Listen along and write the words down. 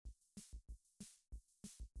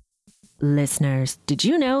Listeners, did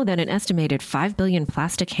you know that an estimated 5 billion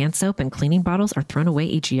plastic hand soap and cleaning bottles are thrown away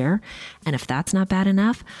each year? And if that's not bad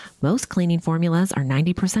enough, most cleaning formulas are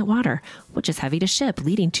 90% water, which is heavy to ship,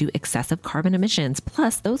 leading to excessive carbon emissions.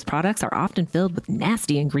 Plus, those products are often filled with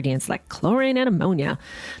nasty ingredients like chlorine and ammonia.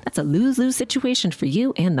 That's a lose-lose situation for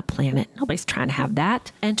you and the planet. Nobody's trying to have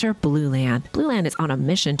that. Enter Blueland. Blueland is on a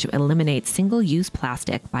mission to eliminate single-use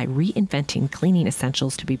plastic by reinventing cleaning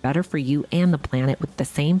essentials to be better for you and the planet with the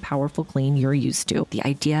same powerful clean you're used to. The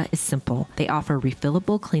idea is simple. They offer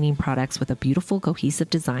refillable cleaning products with a beautiful cohesive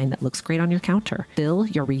design that looks great on your counter. Fill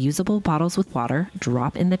your reusable bottles with water,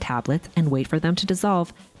 drop in the tablets, and wait for them to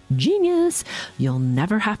dissolve. Genius! You'll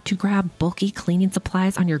never have to grab bulky cleaning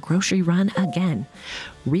supplies on your grocery run again.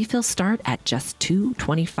 Refills start at just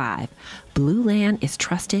 $2.25. Blueland is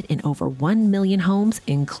trusted in over 1 million homes,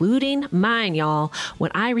 including mine, y'all.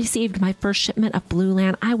 When I received my first shipment of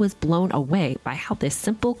Blueland, I was blown away by how this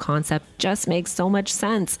simple concept just makes so much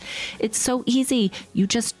sense. It's so easy. You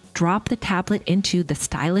just drop the tablet into the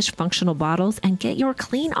stylish functional bottles and get your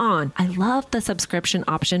clean on. I love the subscription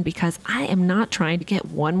option because I am not trying to get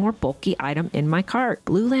one more bulky item in my cart.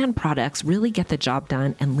 Blueland products really get the job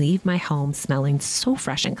done and leave my home smelling so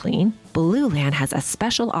fresh and clean. Blueland has a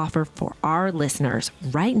special offer for our listeners.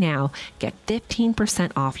 Right now, get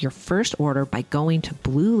 15% off your first order by going to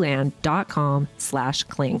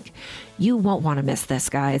blueland.com/clink. You won't want to miss this,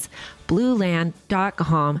 guys.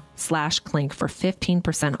 blueland.com/clink for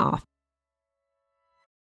 15% off.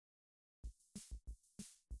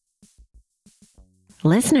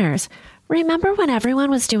 Listeners, remember when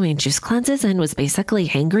everyone was doing juice cleanses and was basically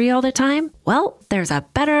hangry all the time? Well, there's a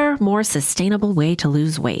better, more sustainable way to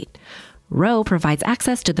lose weight. Ro provides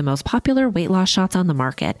access to the most popular weight loss shots on the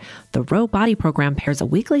market. The Ro Body Program pairs a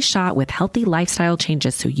weekly shot with healthy lifestyle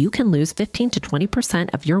changes so you can lose 15 to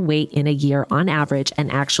 20% of your weight in a year on average and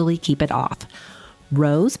actually keep it off.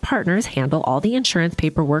 Ro's partners handle all the insurance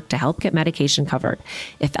paperwork to help get medication covered.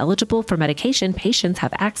 If eligible for medication, patients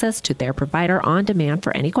have access to their provider on demand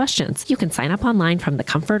for any questions. You can sign up online from the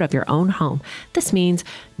comfort of your own home. This means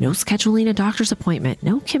no scheduling a doctor's appointment,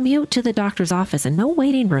 no commute to the doctor's office, and no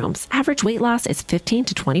waiting rooms. Average weight loss is 15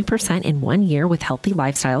 to 20% in 1 year with healthy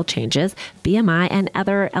lifestyle changes. BMI and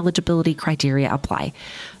other eligibility criteria apply.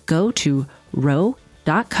 Go to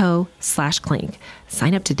ro.co/clink.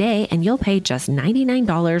 Sign up today and you'll pay just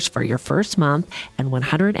 $99 for your first month and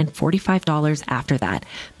 $145 after that.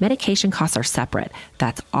 Medication costs are separate.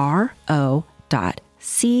 That's ro.co/clink.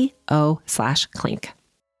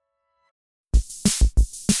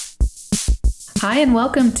 Hi, and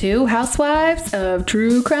welcome to Housewives of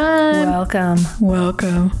True Crime.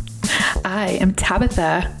 Welcome. I am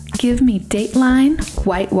Tabitha. Give me Dateline,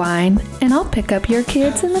 white wine, and I'll pick up your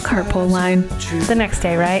kids in the carpool line. The next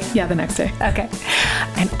day, right? Yeah, the next day. Okay.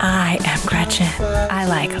 And I am Gretchen. I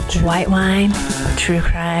like white wine, true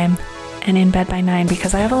crime, and in bed by 9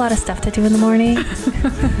 because I have a lot of stuff to do in the morning.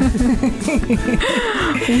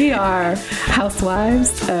 We are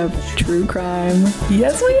Housewives of True Crime.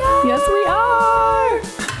 Yes, we are. Yes, we are.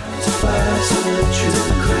 Housewives of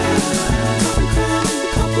True Crime.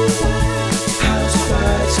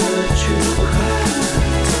 Housewives of True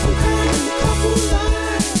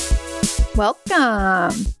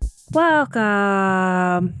Welcome.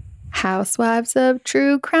 Welcome. Housewives of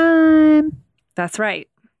True Crime. That's right.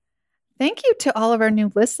 Thank you to all of our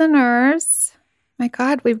new listeners. My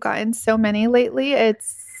God, we've gotten so many lately.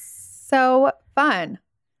 It's so fun.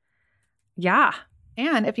 Yeah.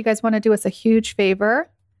 And if you guys want to do us a huge favor,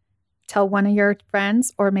 tell one of your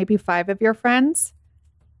friends or maybe 5 of your friends.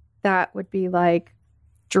 That would be like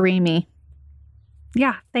dreamy.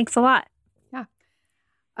 Yeah. Thanks a lot. Yeah.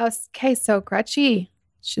 Okay. So Gretchen,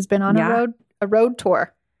 she's been on a road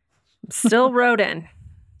tour. Still rodin'.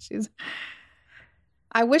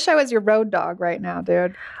 I wish I was your road dog right now,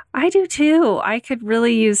 dude. I do too. I could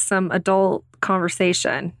really use some adult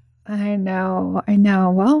conversation. I know.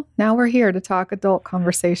 Well, now we're here to talk adult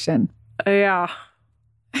conversation. Yeah.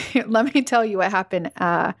 Let me tell you what happened.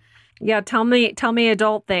 Yeah. Tell me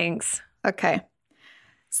adult things. Okay.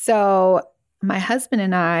 So my husband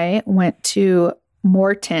and I went to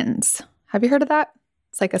Morton's. Have you heard of that?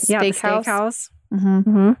 It's like a steakhouse. Yeah, the steakhouse. Mm-hmm.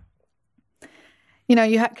 Mm-hmm. You know,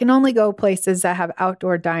 you can only go places that have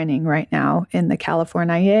outdoor dining right now in the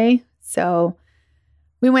California. So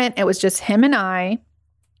we went. It was just him and I.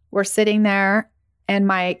 We're sitting there, and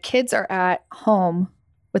my kids are at home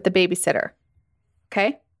with the babysitter.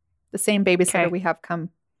 Okay? The same babysitter we have come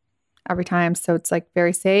every time. So it's like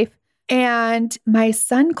very safe. And my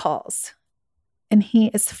son calls, and he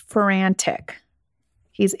is frantic.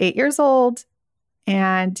 He's 8 years old,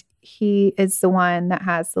 and he is the one that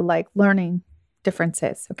has the like learning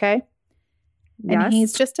differences. Okay. Yes. And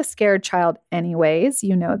he's just a scared child anyways.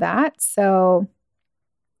 You know that. So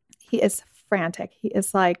he is frantic. He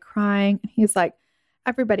is like crying. He's like,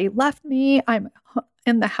 everybody left me. I'm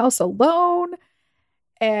in the house alone.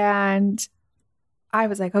 And I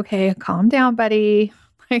was like, okay, calm down, buddy.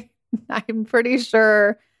 Like, I'm pretty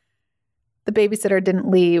sure the babysitter didn't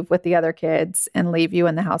leave with the other kids and leave you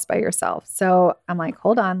in the house by yourself. So I'm like,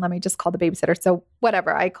 hold on, let me just call the babysitter. So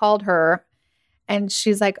whatever, I called her and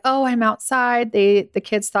she's like, oh, I'm outside. The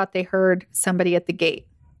kids thought they heard somebody at the gate.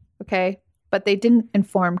 Okay. But they didn't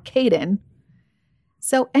inform Caden.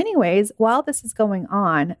 So anyways, while this is going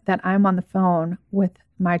on, that I'm on the phone with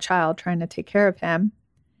my child trying to take care of him,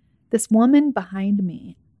 this woman behind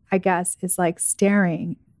me, I guess, is like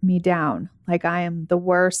staring me down like I am the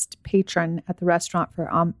worst patron at the restaurant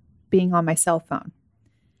for being on my cell phone.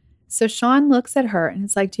 So Sean looks at her and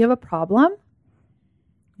is like, do you have a problem?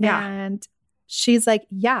 Yeah. And she's like,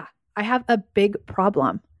 yeah, I have a big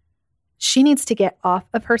problem. She needs to get off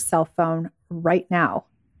of her cell phone right now.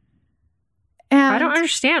 And I don't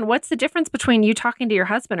understand. What's the difference between you talking to your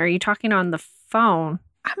husband or you talking on the phone?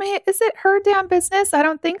 I mean, is it her damn business? I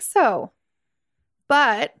don't think so.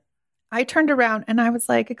 But I turned around and I was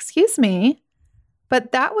like, excuse me,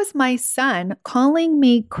 but that was my son calling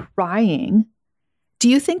me crying. Do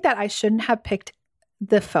you think that I shouldn't have picked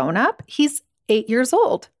the phone up? He's 8 years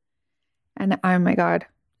old. And oh my God,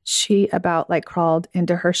 she about like crawled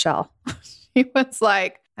into her shell. She was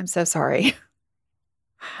like, I'm so sorry.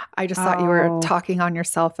 I just thought you were talking on your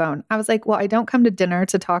cell phone. I was like, well, I don't come to dinner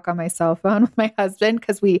to talk on my cell phone with my husband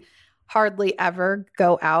because we hardly ever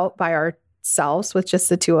go out by ourselves with just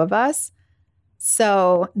the two of us.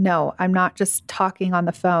 So no, I'm not just talking on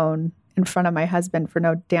the phone in front of my husband for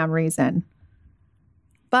no damn reason.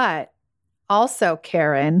 But also,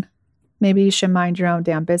 Karen, maybe you should mind your own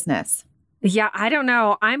damn business. Yeah, I don't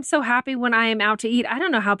know. I'm so happy when I am out to eat. I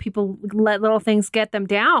don't know how people let little things get them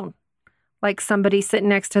down. Like somebody sitting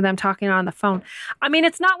next to them talking on the phone. I mean,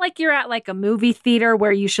 it's not like you're at like a movie theater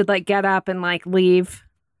where you should like get up and like leave.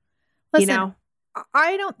 Listen, you know?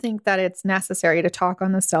 I don't think that it's necessary to talk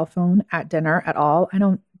on the cell phone at dinner at all. I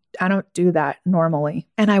don't do that normally.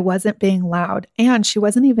 And I wasn't being loud. And she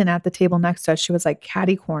wasn't even at the table next to us. She was like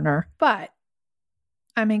catty corner. But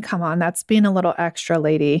I mean, come on, that's being a little extra,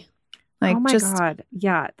 lady. Like, oh my just, God.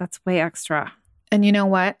 Yeah, that's way extra. And you know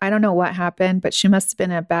what? I don't know what happened, but she must have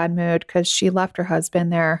been in a bad mood because she left her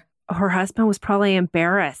husband there. Her husband was probably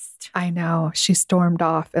embarrassed. I know. She stormed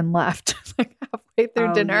off and left like halfway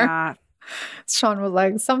through dinner. Yeah. Sean was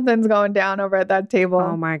like, something's going down over at that table.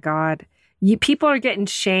 Oh my God. People are getting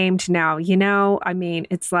shamed now, you know? I mean,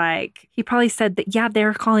 it's like, he probably said that, yeah,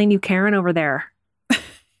 they're calling you Karen over there,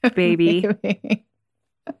 baby.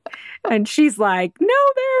 And she's like, no,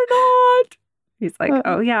 they're not. He's like,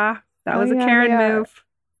 oh yeah, that was a Karen move.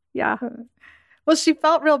 Yeah. Well, she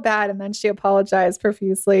felt real bad and then she apologized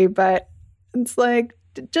profusely, but it's like,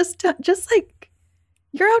 just like,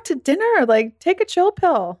 you're out to dinner, like take a chill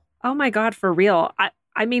pill. Oh my God, for real.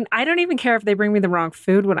 I mean, I don't even care if they bring me the wrong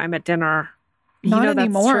food when I'm at dinner. Not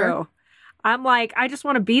anymore. That's true. I'm like, I just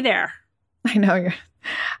want to be there. I know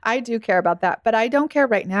I do care about that, but I don't care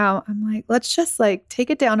right now. I'm like, let's just like take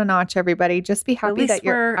it down a notch, everybody. Just be happy that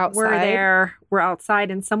you're outside. We're there. We're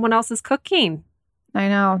outside and someone else is cooking. I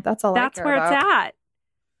know. That's all That's I care where about. it's at.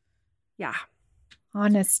 Yeah.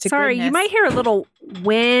 Honest to Sorry, goodness. you might hear a little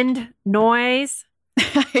wind noise.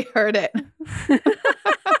 I heard it.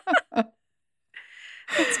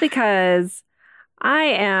 It's because I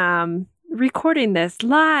am recording this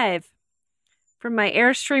live from my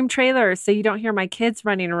Airstream trailer so you don't hear my kids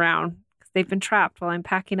running around because they've been trapped while I'm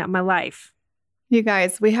packing up my life. You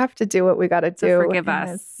guys, we have to do what we got to do. So forgive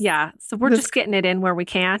us. Yeah. So we're just getting it in where we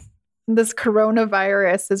can. This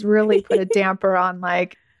coronavirus has really put a damper on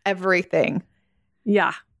like everything.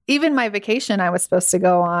 Yeah. Even my vacation I was supposed to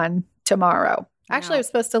go on tomorrow. Actually, I was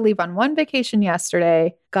supposed to leave on one vacation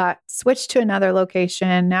yesterday, got switched to another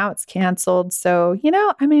location. Now it's canceled. So,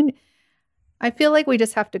 I mean, I feel like we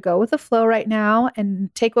just have to go with the flow right now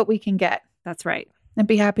and take what we can get. That's right. And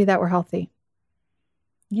be happy that we're healthy.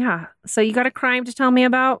 Yeah. So you got a crime to tell me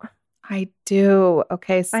about? I do.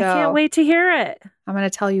 Okay. So I can't wait to hear it. I'm going to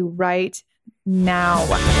tell you right now.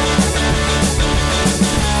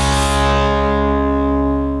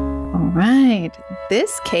 All right.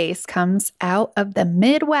 This case comes out of the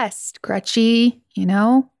Midwest, Gretchy,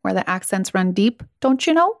 where the accents run deep. Don't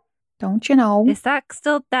you know? Don't you know? Is that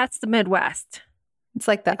still, that's the Midwest? It's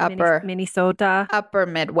like the upper Minnesota. Upper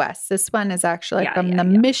Midwest. This one is actually from the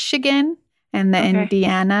Michigan and the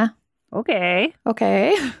Indiana Okay.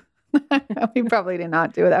 Okay. We probably did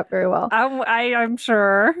not do that very well. I'm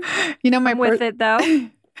sure. You know, I'm with it though.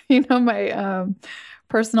 You know, my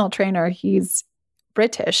personal trainer, he's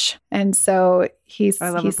British. And so I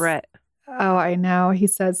love a Brit. Oh, I know. He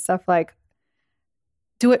says stuff like,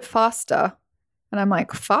 do it faster. And I'm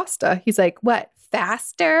like, faster? He's like, what?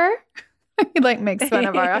 Faster? He like makes fun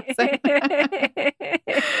of our accent.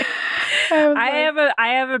 I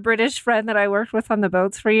have a British friend that I worked with on the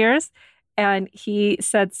boats for years, and he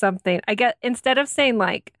said something. I get instead of saying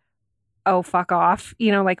like, "Oh, fuck off,"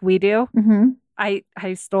 you know, like we do. Mm-hmm. I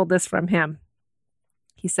stole this from him.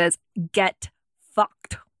 He says, "Get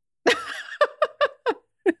fucked."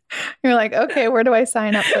 You're like, okay, where do I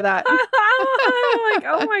sign up for that? I'm like,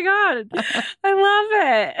 oh my God, I love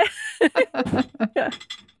it.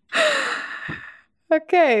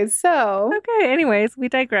 Okay, so. Okay, anyways, we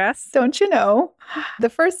digress. Don't you know? The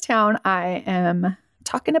first town I am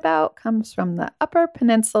talking about comes from the Upper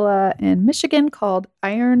Peninsula in Michigan called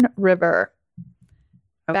Iron River.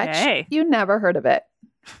 Okay. Bet you never heard of it.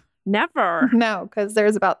 Never. No, because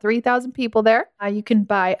there's about 3,000 people there. You can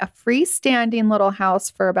buy a freestanding little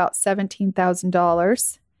house for about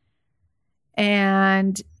 $17,000.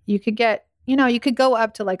 And you could get, you could go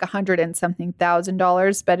up to like $100 and something thousand,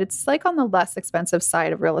 but it's like on the less expensive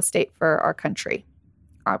side of real estate for our country,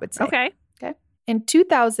 I would say. Okay. In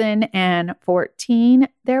 2014,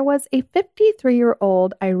 there was a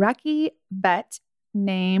 53-year-old Iraqi vet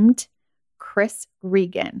named Chris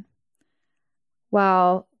Regan.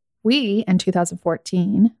 Well, we, in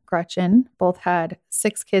 2014, Gretchen, both had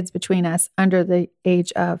 6 kids between us under the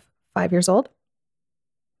age of 5 years old.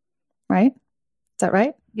 Right? Is that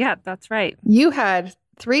right? Yeah, that's right. You had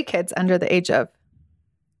 3 kids under the age of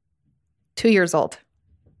 2 years old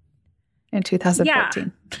in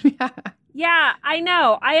 2014. Yeah. Yeah, I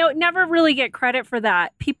know. I never really get credit for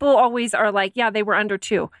that. People always are like, yeah, they were under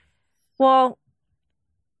 2. Well,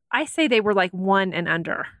 I say they were like 1 and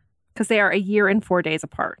under because they are a year and 4 days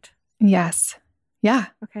apart. Yes. Yeah.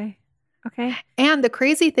 Okay. And the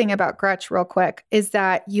crazy thing about Gretch, real quick, is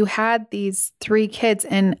that you had these 3 kids,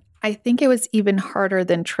 and I think it was even harder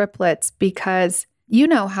than triplets because you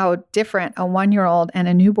know how different a 1-year-old and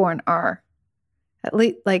a newborn are. At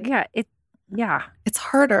least, like, it's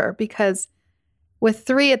harder because with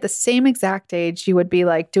 3 at the same exact age, you would be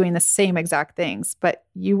like doing the same exact things, but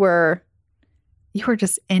you were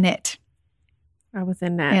just in it. I was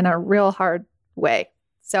in that in a real hard way.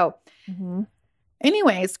 So,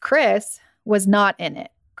 anyways, Chris was not in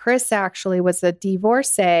it. Chris actually was a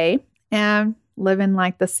divorcee and living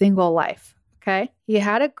like the single life. Okay. He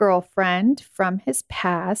had a girlfriend from his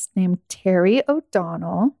past named Terry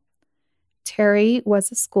O'Donnell. Terry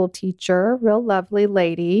was a school teacher, real lovely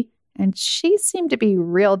lady, and she seemed to be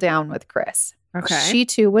real down with Chris. Okay. She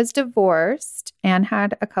too was divorced and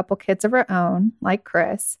had a couple kids of her own, like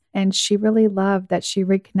Chris. And she really loved that she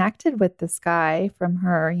reconnected with this guy from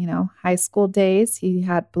her, high school days. He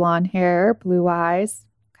had blonde hair, blue eyes,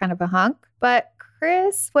 kind of a hunk. But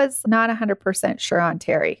Chris was not 100% sure on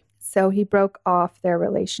Terry. So he broke off their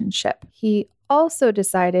relationship. He also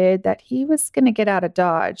decided that he was going to get out of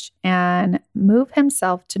Dodge and move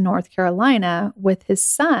himself to North Carolina with his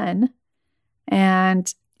son.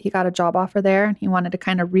 And he got a job offer there, and he wanted to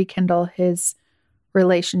kind of rekindle his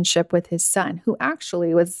relationship with his son, who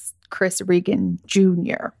actually was Chris Regan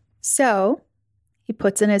Jr. So he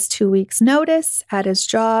puts in his 2 weeks notice at his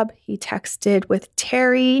job. He texted with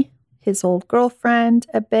Terry, his old girlfriend,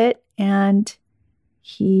 a bit, and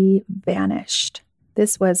he vanished.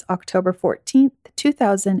 This was October 14th,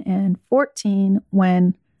 2014,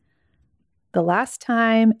 when the last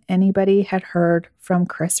time anybody had heard from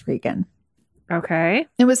Chris Regan. Okay.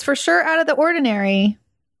 It was for sure out of the ordinary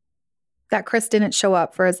that Chris didn't show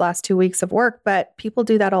up for his last 2 weeks of work, but people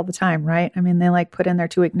do that all the time, right? I mean, they like put in their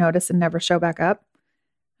 2 week notice and never show back up.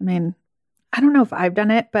 I mean, I don't know if I've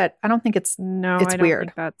done it, but I don't think it's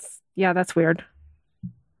weird. That's weird.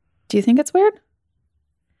 Do you think it's weird?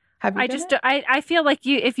 Have you I feel like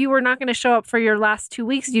if you were not going to show up for your last 2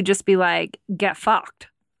 weeks, you'd just be like, get fucked.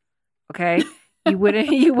 Okay. You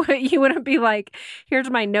wouldn't be like, here's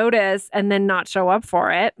my notice, and then not show up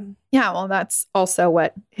for it. Yeah, well, that's also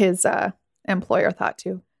what his employer thought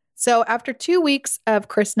too. So after 2 weeks of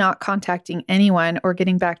Chris not contacting anyone or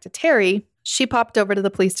getting back to Terry, she popped over to the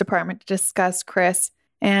police department to discuss Chris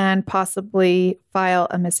and possibly file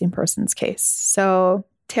a missing persons case. So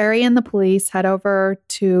Terry and the police head over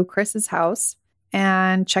to Chris's house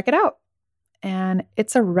and check it out. And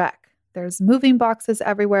it's a wreck. There's moving boxes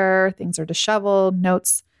everywhere. Things are disheveled.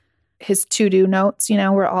 Notes, his to-do notes,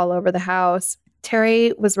 were all over the house.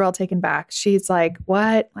 Terry was real taken back. She's like,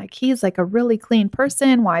 what? Like, he's like a really clean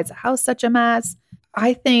person. Why is the house such a mess?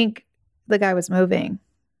 I think the guy was moving.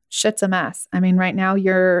 Shit's a mess. I mean, right now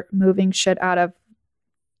you're moving shit out of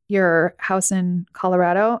your house in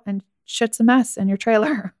Colorado and shit's a mess in your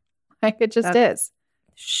trailer. Like, it just is.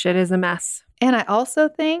 Shit is a mess. And I also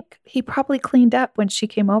think he probably cleaned up when she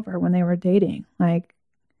came over when they were dating. Like,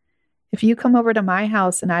 if you come over to my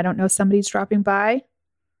house and I don't know somebody's dropping by,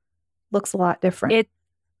 looks a lot different.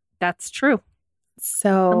 That's true.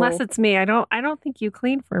 So unless it's me, I don't think you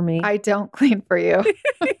clean for me. I don't clean for you.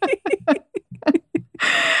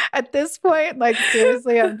 At this point, like,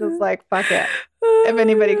 seriously, I'm just like, fuck it. If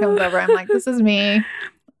anybody comes over, I'm like, this is me.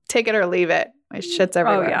 Take it or leave it. My shit's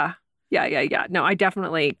everywhere. Oh, yeah. No, I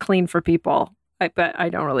definitely clean for people. But I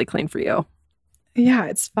don't really clean for you. Yeah,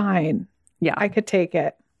 it's fine. Yeah. I could take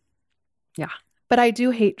it. Yeah. But I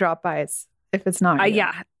do hate drop-bys if it's not you.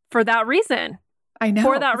 Yeah. For that reason. I know.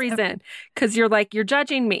 For that reason. Because you're like, you're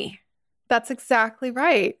judging me. That's exactly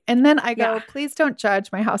right. And then I go, please don't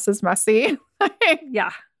judge. My house is messy.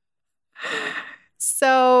 Yeah.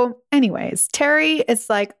 So anyways, Terry is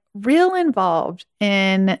like real involved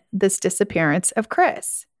in this disappearance of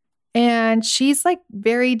Chris. And she's like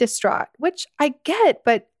very distraught, which I get,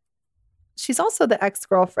 but she's also the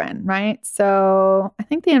ex-girlfriend, right? So I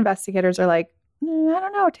think the investigators are like, I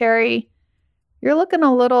don't know, Terry, you're looking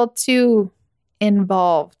a little too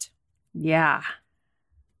involved. Yeah.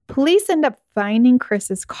 Police end up finding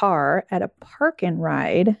Chris's car at a park and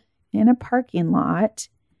ride in a parking lot.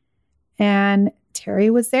 And Terry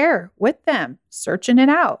was there with them, searching it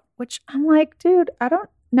out, which I'm like, dude, I don't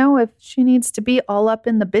know if she needs to be all up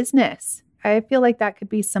in the business. I feel like that could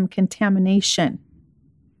be some contamination.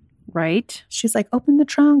 Right. She's like, open the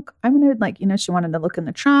trunk. I'm going to, she wanted to look in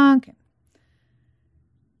the trunk.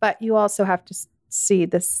 But you also have to see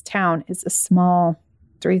this town is a small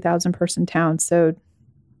 3,000 person town. So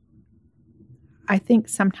I think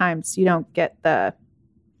sometimes you don't get I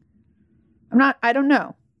don't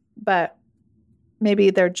know, but maybe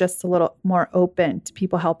they're just a little more open to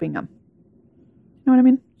people helping them. You know what I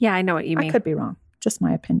mean? Yeah, I know what you mean. I could be wrong. Just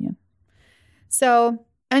my opinion. So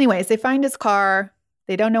anyways, they find his car.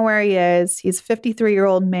 They don't know where he is. He's a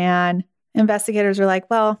 53-year-old man. Investigators are like,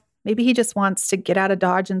 well, maybe he just wants to get out of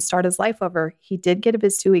Dodge and start his life over. He did get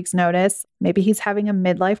his 2 weeks notice. Maybe he's having a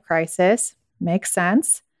midlife crisis. Makes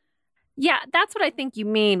sense. Yeah, that's what I think you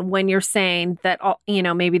mean when you're saying that,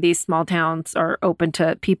 maybe these small towns are open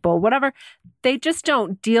to people, whatever. They just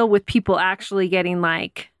don't deal with people actually getting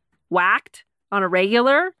like whacked on a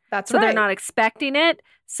regular. That's right. So they're not expecting it.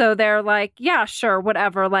 So they're like, yeah, sure,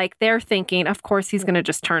 whatever. Like they're thinking, of course, he's going to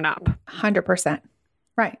just turn up. 100%.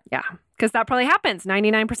 Right. Yeah. Because that probably happens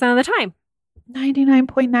 99% of the time.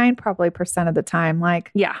 99.9 probably percent of the time.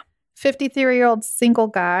 Like, yeah. 53-year-old single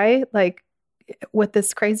guy, like with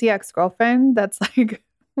this crazy ex-girlfriend that's like,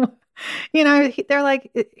 they're like,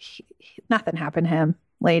 nothing happened to him,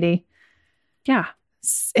 lady. Yeah.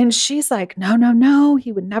 And she's like, no,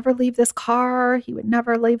 he would never leave this car. He would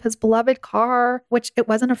never leave his beloved car, which it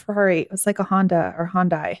wasn't a Ferrari. It was like a Honda or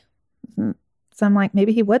Hyundai. So I'm like,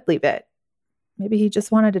 maybe he would leave it. Maybe he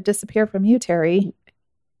just wanted to disappear from you, Terry.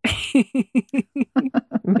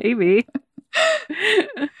 Maybe.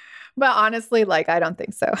 But honestly, like, I don't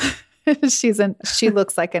think so. She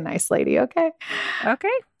looks like a nice lady. Okay. Okay.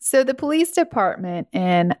 So the police department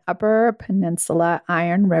in Upper Peninsula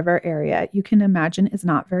Iron River area, you can imagine, is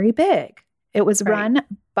not very big. It was run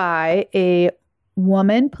by a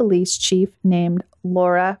woman police chief named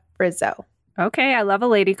Laura Frizzo. Okay. I love a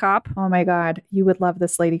lady cop. Oh my God. You would love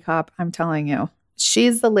this lady cop. I'm telling you.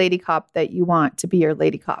 She's the lady cop that you want to be your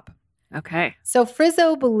lady cop. Okay. So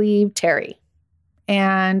Frizzo believed Terry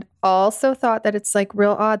and also thought that it's like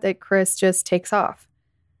real odd that Chris just takes off.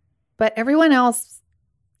 But everyone else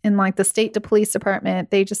in like the state police department,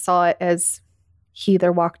 they just saw it as he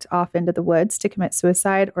either walked off into the woods to commit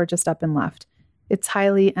suicide or just up and left. It's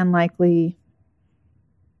highly unlikely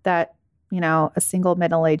that, a single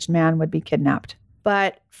middle-aged man would be kidnapped.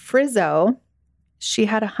 But Frizzo, she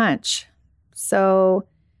had a hunch. So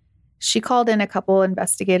she called in a couple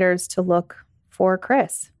investigators to look for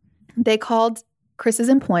Chris. They called Chris's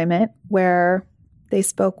employment where they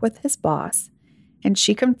spoke with his boss. And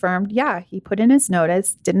she confirmed, yeah, he put in his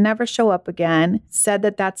notice, didn't ever show up again, said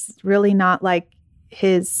that that's really not like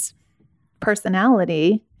his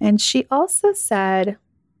personality. And she also said,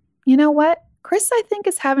 you know what? Chris, I think,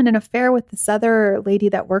 is having an affair with this other lady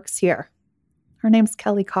that works here. Her name's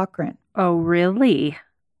Kelly Cochran. Oh, really?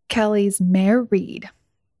 Kelly's married,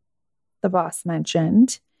 the boss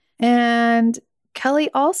mentioned. And Kelly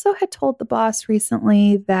also had told the boss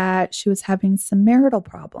recently that she was having some marital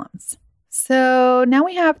problems. So now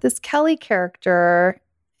we have this Kelly character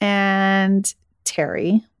and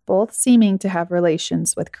Terry, both seeming to have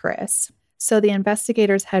relations with Chris. So the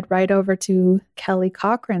investigators head right over to Kelly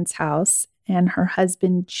Cochran's house and her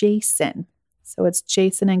husband, Jason. So it's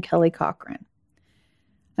Jason and Kelly Cochran.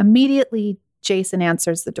 Immediately, Jason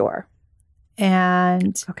answers the door.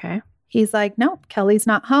 And Okay. he's like, no, Kelly's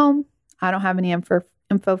not home. I don't have any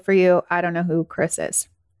info for you. I don't know who Chris is.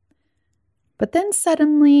 But then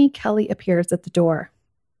suddenly Kelly appears at the door.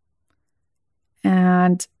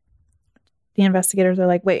 And the investigators are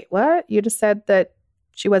like, wait, what? You just said that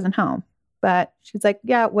she wasn't home. But she's like,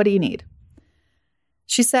 yeah, what do you need?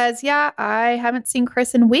 She says, yeah, I haven't seen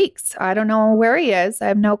Chris in weeks. I don't know where he is. I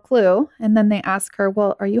have no clue. And then they ask her,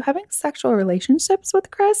 well, are you having sexual relationships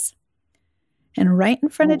with Chris? And right in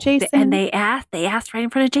front of Jason. And they asked right in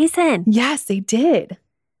front of Jason. Yes, they did.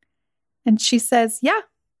 And she says, yeah,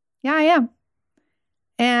 I am.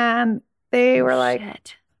 And they were like,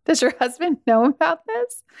 Shit. does your husband know about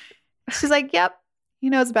this? She's like, yep, he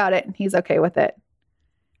knows about it and he's okay with it.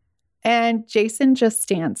 And Jason just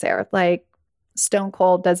stands there like stone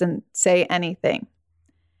cold, doesn't say anything.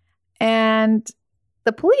 And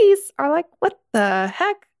the police are like, what the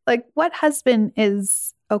heck? Like, what husband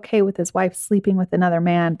is okay with his wife sleeping with another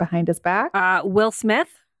man behind his back? Will Smith?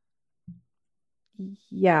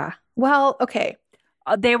 Yeah. Well, okay.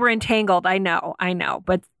 They were entangled. I know,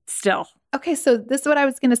 but still. Okay, so this is what I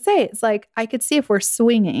was going to say. It's like, I could see if we're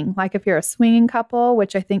swinging, like if you're a swinging couple,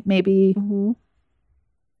 which I think maybe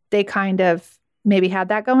they kind of maybe had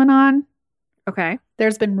that going on. Okay.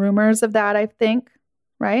 There's been rumors of that, I think,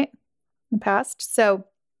 right? In the past. So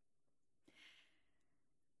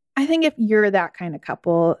I think if you're that kind of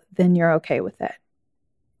couple, then you're okay with it.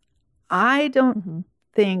 I don't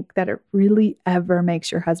think that it really ever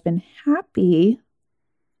makes your husband happy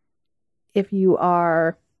if you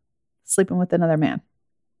are sleeping with another man.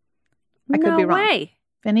 I could be wrong. No way.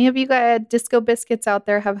 If any of you guys disco biscuits out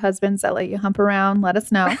there have husbands that let you hump around, let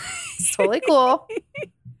us know. It's totally cool.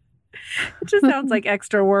 It just sounds like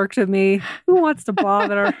extra work to me. Who wants to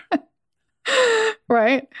bother?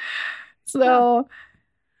 Right? So,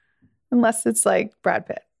 unless it's like Brad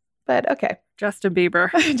Pitt. But okay. Justin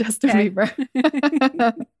Bieber. Justin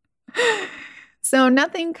Bieber. So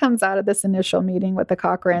nothing comes out of this initial meeting with the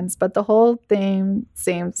Cochrans, but the whole thing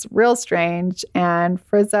seems real strange. And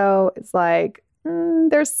Frizzo is like,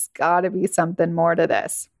 there's got to be something more to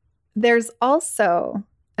this. There's also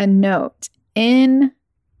a note in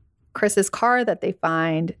Chris's car that they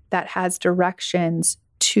find that has directions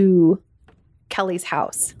to Kelly's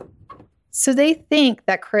house. So they think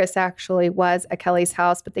that Chris actually was at Kelly's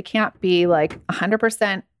house, but they can't be like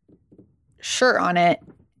 100% sure on it.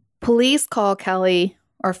 Police call Kelly,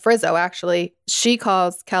 or Frizzo actually. She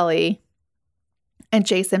calls Kelly and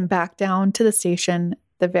Jason back down to the station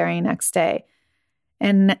the very next day.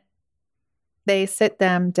 And they sit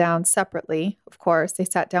them down separately. Of course, they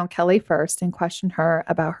sat down Kelly first and questioned her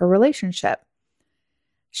about her relationship.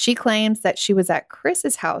 She claims that she was at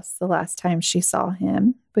Chris's house the last time she saw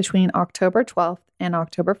him between October 12th and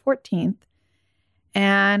October 14th.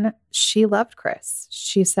 And she loved Chris.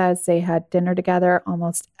 She says they had dinner together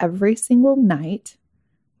almost every single night,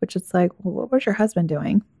 which is like, well, what was your husband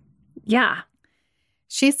doing? Yeah.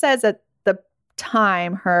 She says at the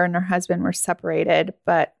time her and her husband were separated,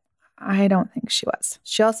 but I don't think she was.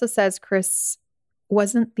 She also says Chris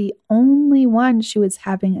wasn't the only one she was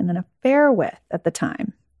having an affair with at the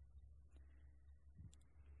time.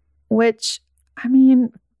 Which, I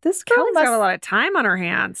mean, this girl Kelly's got a lot of time on her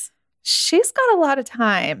hands. She's got a lot of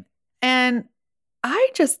time. And I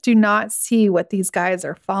just do not see what these guys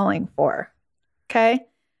are falling for. Okay.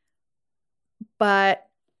 But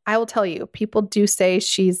I will tell you, people do say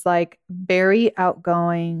she's like very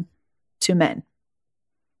outgoing to men.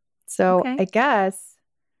 So Okay. I guess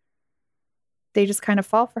they just kind of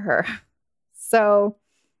fall for her. So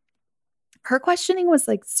her questioning was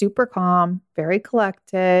like super calm, very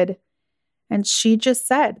collected. And she just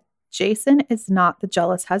said, Jason is not the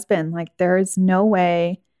jealous husband. Like, there is no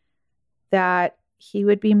way that he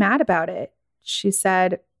would be mad about it. She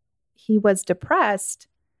said he was depressed,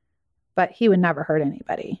 but he would never hurt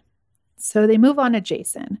anybody. So they move on to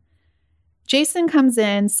Jason. Jason comes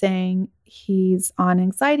in saying he's on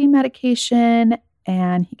anxiety medication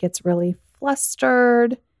and he gets really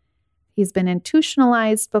flustered. He's been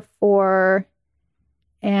institutionalized before.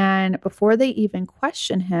 And before they even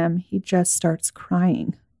question him, he just starts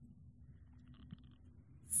crying.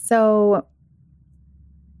 So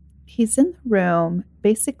he's in the room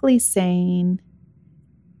basically saying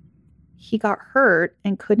he got hurt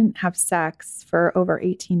and couldn't have sex for over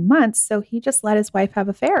 18 months. So he just let his wife have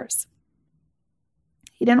affairs.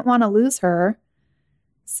 He didn't want to lose her.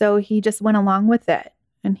 So he just went along with it.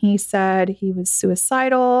 And he said he was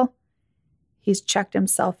suicidal. He's checked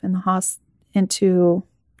himself in the into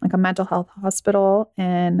like a mental health hospital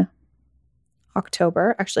in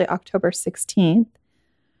October 16th,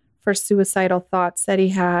 for suicidal thoughts that he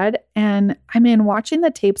had. And I mean, watching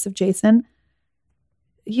the tapes of Jason,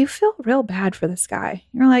 you feel real bad for this guy.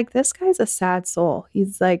 You're like, this guy's a sad soul.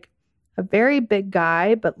 He's like a very big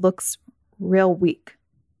guy, but looks real weak,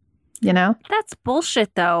 you know? That's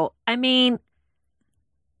bullshit, though. I mean,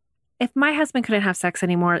 if my husband couldn't have sex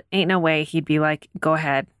anymore, ain't no way he'd be like, go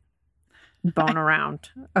ahead, bone around.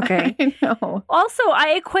 Okay. I know. Also,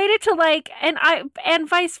 I equate it to like, and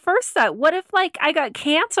vice versa. What if like I got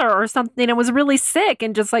cancer or something and was really sick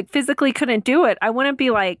and just like physically couldn't do it? I wouldn't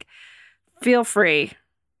be like, feel free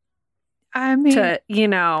I mean, to, you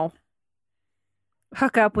know,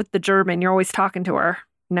 hook up with the German. You're always talking to her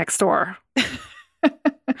next door.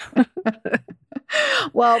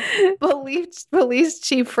 well, police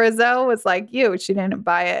chief Frizzo was like you. She didn't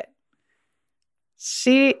buy it.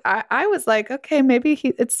 I was like, okay, maybe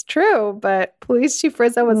it's true. But police chief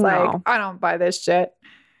Frizzo was like, I don't buy this shit.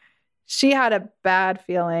 She had a bad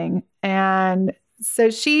feeling. And so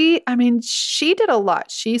she did a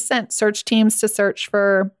lot. She sent search teams to search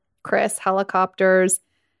for Chris, helicopters.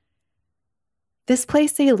 This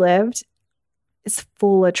place they lived is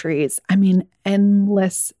full of trees. I mean,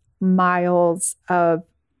 endless miles of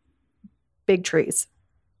big trees.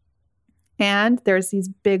 And there's these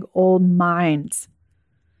big old mines.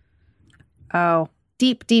 Oh.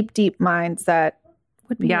 Deep, deep, deep mines that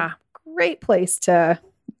would be a great place to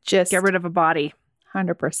just get rid of a body.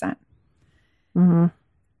 100%. Mm-hmm.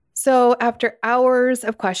 So after hours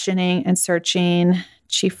of questioning and searching,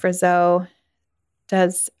 Chief Frizzo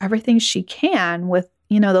does everything she can with,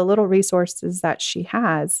 you know, the little resources that she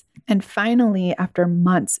has. And finally, after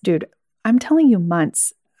months, dude, I'm telling you,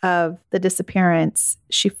 months of the disappearance,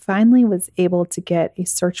 she finally was able to get a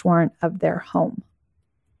search warrant of their home,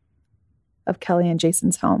 of Kelly and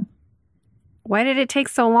Jason's home. Why did it take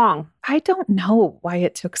so long? I don't know why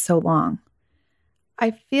it took so long.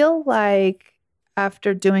 I feel like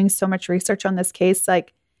after doing so much research on this case,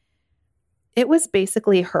 like it was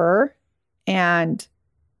basically her and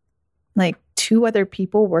like 2 other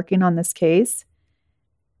people working on this case.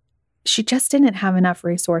 She just didn't have enough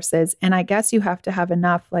resources. And I guess you have to have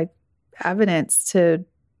enough like evidence to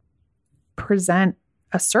present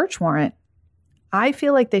a search warrant. I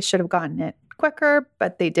feel like they should have gotten it quicker,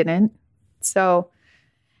 but they didn't. So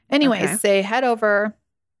anyways, they head over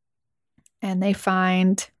and they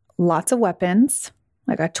find lots of weapons,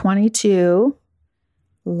 like a .22,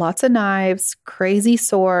 lots of knives, crazy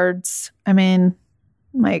swords. I mean,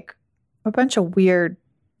 like a bunch of weird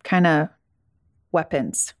kind of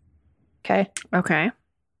weapons. Okay.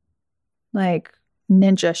 Like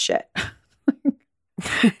ninja shit.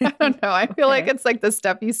 I don't know. I feel like it's like the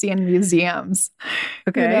stuff you see in museums.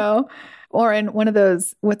 Okay. You know? Or in one of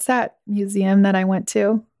those, what's that museum that I went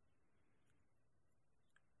to?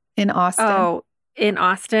 In Austin. Oh, in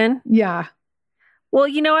Austin? Yeah. Well,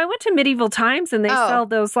 you know, I went to Medieval Times and they sell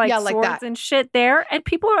those like swords that. and shit there, and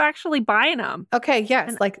people are actually buying them. Okay,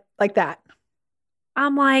 yes, and like that.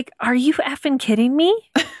 I'm like, are you effing kidding me?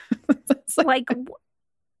 like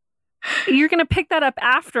you're going to pick that up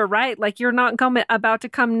after, right? Like you're not about to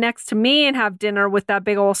come next to me and have dinner with that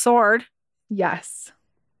big old sword. Yes.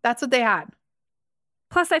 That's what they had.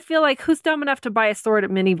 Plus, I feel like who's dumb enough to buy a sword at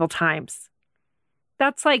Medieval Times?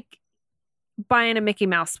 That's like buying a Mickey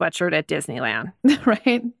Mouse sweatshirt at Disneyland.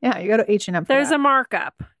 Right? Yeah, you go to H&M. There's a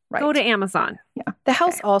markup. Right. Go to Amazon. Yeah. The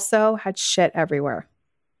house also had shit everywhere.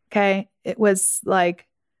 Okay? It was like,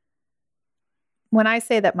 when I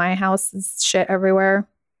say that my house is shit everywhere,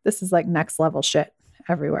 this is like next level shit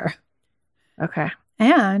everywhere. Okay.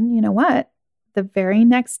 And you know what? The very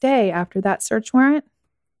next day after that search warrant,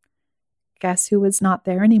 guess who was not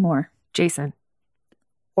there anymore? Jason.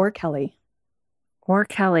 Or Kelly.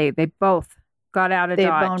 They both got out of Dodge.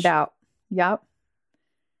 They boned out. Yep.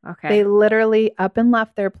 Okay. They literally up and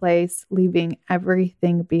left their place, leaving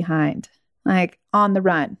everything behind, like on the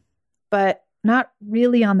run, but not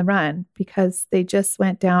really on the run because they just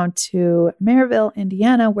went down to Maryville,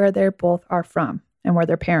 Indiana, where they both are from and where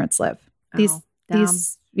their parents live. These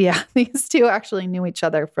two actually knew each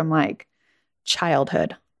other from like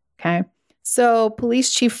childhood. Okay. So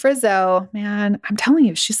police chief Frizzo, man, I'm telling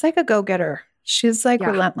you, she's like a go-getter. She's like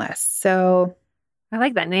relentless. So I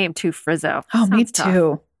like that name too, Frizzo. Oh, me Sounds tough.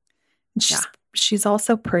 too. She's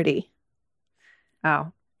also pretty.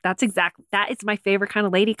 Oh, That is my favorite kind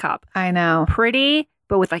of lady cop. I know. Pretty,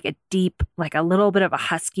 but with like a deep, like a little bit of a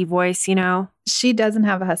husky voice, you know? She doesn't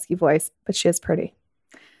have a husky voice, but she is pretty.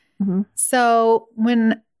 Mm-hmm. So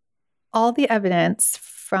when all the evidence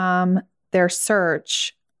from their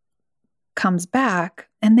search comes back,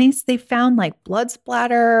 and they found like blood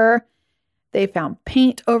splatter, they found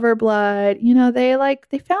paint over blood, you know,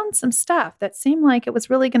 they found some stuff that seemed like it was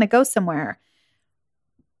really going to go somewhere.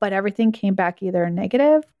 But everything came back either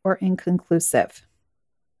negative or inconclusive.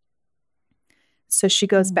 So she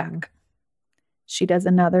goes back. She does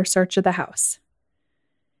another search of the house.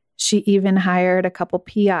 She even hired a couple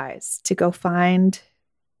PIs to go find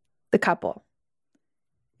the couple.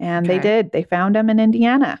 And they did. They found them in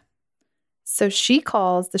Indiana. So she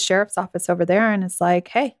calls the sheriff's office over there and is like,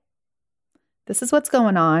 hey, this is what's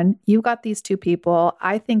going on. You got these two people.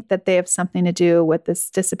 I think that they have something to do with this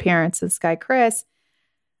disappearance of this guy, Chris.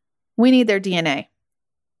 We need their DNA.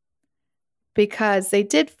 Because they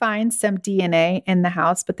did find some DNA in the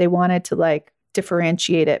house, but they wanted to like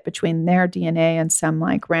differentiate it between their DNA and some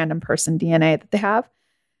like random person DNA that they have.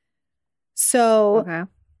 So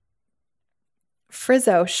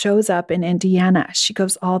Frizzo shows up in Indiana. She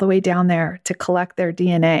goes all the way down there to collect their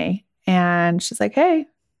DNA. And she's like, hey,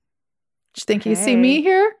 do you think you see me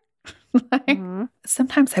here? Like,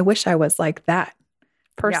 sometimes I wish I was like that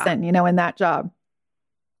person, you know, in that job.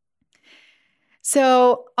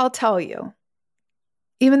 So I'll tell you,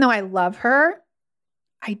 even though I love her,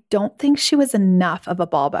 I don't think she was enough of a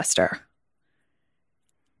ball buster.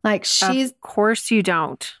 Like she's... Of course you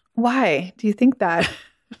don't. Why do you think that?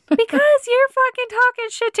 Because you're fucking talking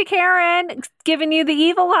shit to Karen, giving you the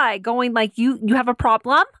evil eye, going like, you have a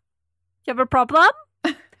problem? You have a problem?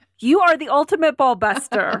 You are the ultimate ball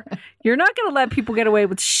buster. You're not going to let people get away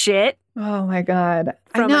with shit. Oh my God.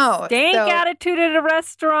 From I know. a stank attitude at a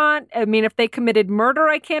restaurant. I mean, if they committed murder,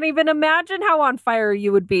 I can't even imagine how on fire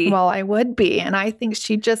you would be. Well, I would be. And I think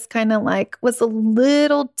she just kind of like was a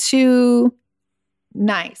little too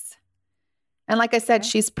nice. And like I said,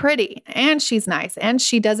 she's pretty and she's nice and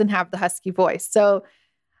she doesn't have the husky voice. So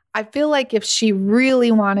I feel like if she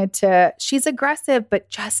really wanted to, she's aggressive, but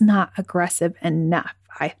just not aggressive enough,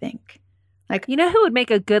 I think. Like, you know who would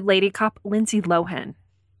make a good lady cop? Lindsay Lohan.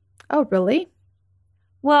 Oh, really?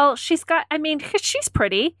 Well, she's got, I mean, she's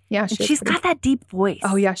pretty. Yeah, she's got that deep voice.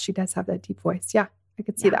 Oh, yeah, she does have that deep voice. Yeah, I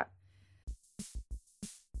could see that.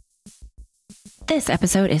 This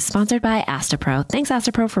episode is sponsored by Astapro. Thanks,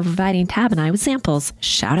 Astapro, for providing Tab and I with samples.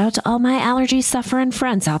 Shout out to all my allergy suffering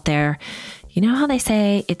friends out there. You know how they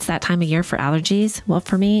say it's that time of year for allergies? Well,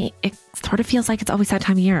 for me, it sort of feels like it's always that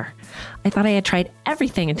time of year. I thought I had tried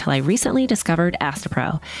everything until I recently discovered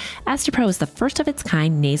Astapro. Astapro is the first of its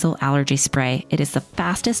kind nasal allergy spray. It is the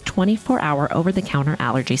fastest 24-hour over-the-counter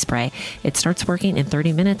allergy spray. It starts working in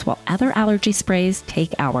 30 minutes while other allergy sprays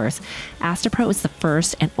take hours. Astapro is the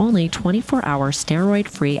first and only 24-hour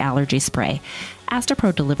steroid-free allergy spray.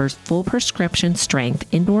 Astapro delivers full prescription strength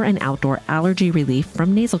indoor and outdoor allergy relief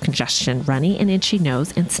from nasal congestion, runny and itchy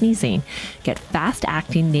nose, and sneezing. Get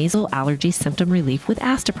fast-acting nasal allergy symptom relief with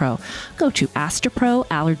Astapro. Go to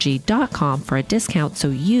astaproallergy.com for a discount so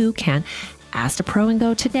you can Astapro and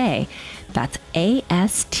go today. That's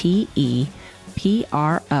ASTEPRO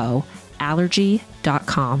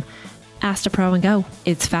allergy.com. Astapro and go.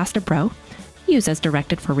 It's Fastapro. Use as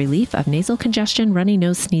directed for relief of nasal congestion, runny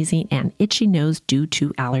nose, sneezing, and itchy nose due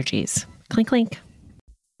to allergies. Clink, clink.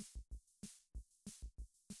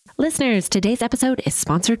 Listeners, today's episode is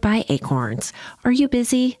sponsored by Acorns. Are you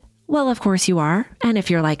busy? Well, of course you are. And if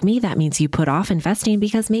you're like me, that means you put off investing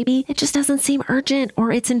because maybe it just doesn't seem urgent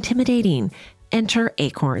or it's intimidating. Enter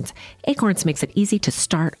Acorns. Acorns makes it easy to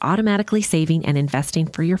start automatically saving and investing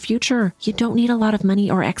for your future. You don't need a lot of money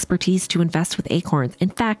or expertise to invest with Acorns.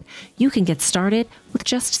 In fact, you can get started with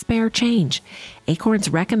just spare change. Acorns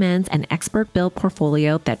recommends an expert-built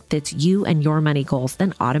portfolio that fits you and your money goals,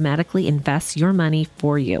 then automatically invests your money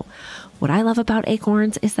for you. What I love about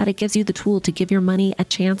Acorns is that it gives you the tool to give your money a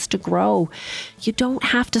chance to grow. You don't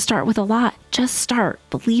have to start with a lot. Just start.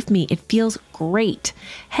 Believe me, it feels great.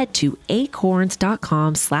 Head to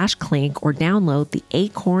acorns.com/clink or download the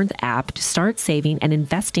Acorns app to start saving and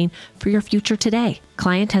investing for your future today.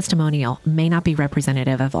 Client testimonial may not be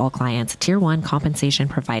representative of all clients. Tier 1 compensation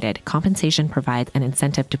provided. Compensation provides an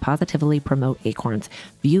incentive to positively promote Acorns.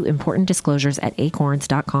 View important disclosures at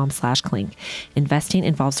acorns.com/clink. Investing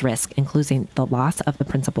involves risk, including the loss of the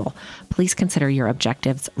principal. Please consider your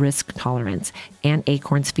objectives, risk tolerance, and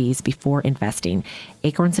Acorns fees before investing investing.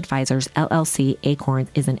 Acorns Advisors, LLC. Acorns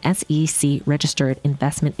is an SEC registered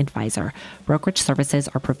investment advisor. Brokerage services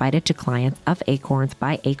are provided to clients of Acorns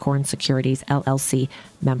by Acorn Securities, LLC,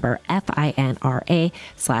 member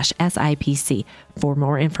FINRA/SIPC. For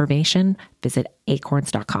more information, visit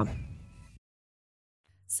acorns.com.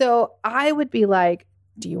 So I would be like,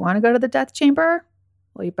 do you want to go to the death chamber?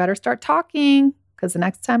 Well, you better start talking because the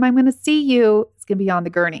next time I'm going to see you, it's going to be on the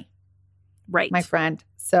gurney. Right. My friend.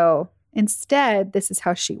 So instead, this is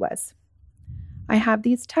how she was. I have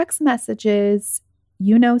these text messages.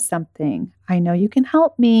 You know something. I know you can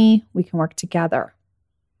help me. We can work together.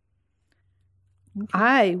 Okay.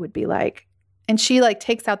 I would be like, and she like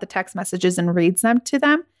takes out the text messages and reads them to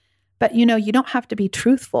them. But you don't have to be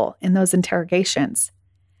truthful in those interrogations.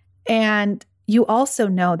 And you also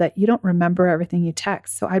know that you don't remember everything you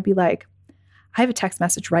text. So I'd be like, I have a text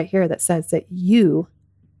message right here that says that you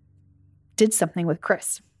did something with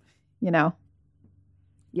Chris, Yeah.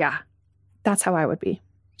 That's how I would be.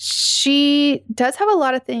 She does have a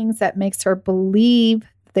lot of things that makes her believe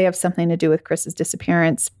they have something to do with Chris's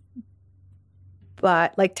disappearance.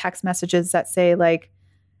 But like text messages that say like,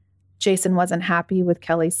 Jason wasn't happy with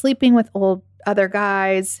Kelly sleeping with other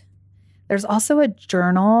guys. There's also a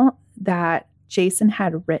journal that Jason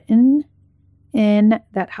had written in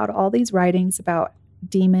that had all these writings about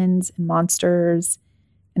demons and monsters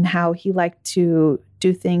and how he liked to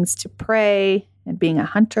do things to prey and being a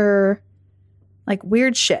hunter, like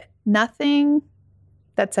weird shit. Nothing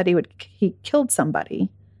that said he killed somebody,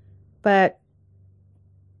 but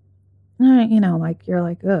like you're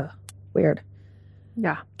like, ugh, weird.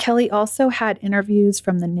 Yeah. Kelly also had interviews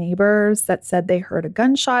from the neighbors that said they heard a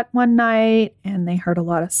gunshot one night and they heard a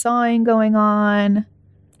lot of sawing going on.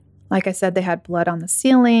 Like I said, they had blood on the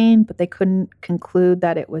ceiling, but they couldn't conclude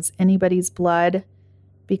that it was anybody's blood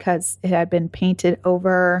because it had been painted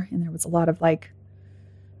over and there was a lot of like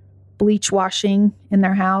bleach washing in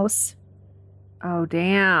their house. Oh,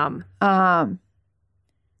 damn.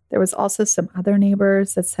 There was also some other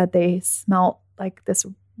neighbors that said they smelled like this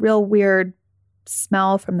real weird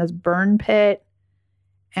smell from this burn pit.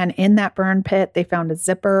 And in that burn pit, they found a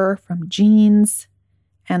zipper from jeans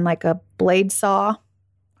and like a blade saw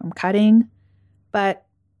from cutting, but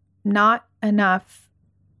not enough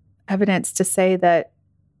evidence to say that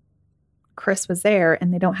Chris was there,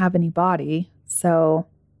 and they don't have any body. So,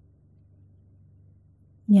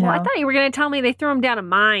 I thought you were going to tell me they threw him down a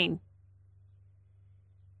mine.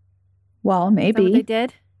 Well, maybe. Is that what they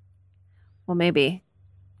did? Well, maybe.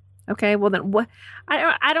 Okay, well then what?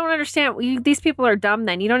 I don't understand. These people are dumb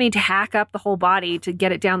then. You don't need to hack up the whole body to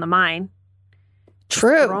get it down the mine.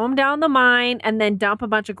 True. Just throw them down the mine and then dump a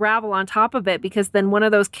bunch of gravel on top of it, because then one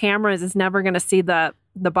of those cameras is never going to see the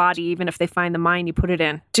body, even if they find the mine you put it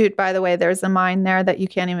in. Dude, by the way, there's a mine there that you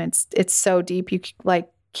can't even, it's so deep you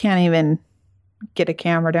can't even get a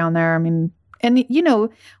camera down there. I mean, and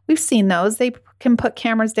we've seen those. They can put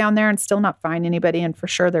cameras down there and still not find anybody, and for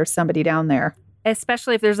sure there's somebody down there.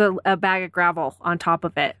 Especially if there's a bag of gravel on top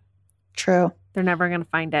of it. True. They're never going to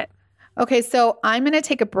find it. Okay, so I'm going to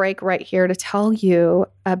take a break right here to tell you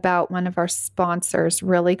about one of our sponsors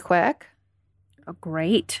really quick. Oh,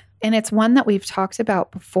 great. And it's one that we've talked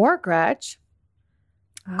about before, Gretch,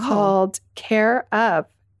 called Care Of.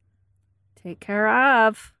 Take care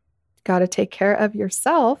of. Got to take care of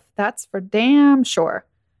yourself. That's for damn sure.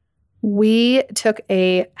 We took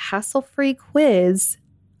a hassle-free quiz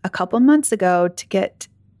a couple months ago to get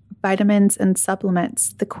vitamins and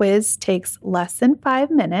supplements. The quiz takes less than 5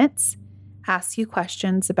 minutes, asks you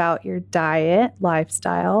questions about your diet,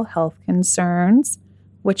 lifestyle, health concerns,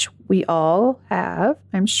 which we all have,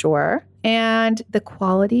 I'm sure. And the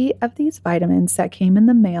quality of these vitamins that came in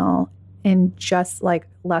the mail in just like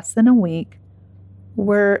less than a week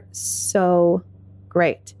were so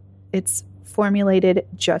great. It's formulated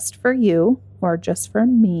just for you or just for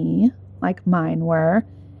me, like mine were.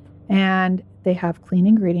 And they have clean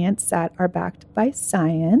ingredients that are backed by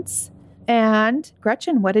science. And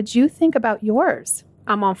Gretchen, what did you think about yours?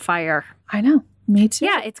 I'm on fire. I know. Me too.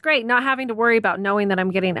 Yeah, it's great not having to worry about knowing that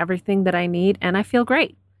I'm getting everything that I need, and I feel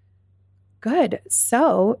great. Good.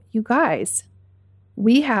 So, you guys,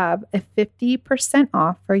 we have a 50%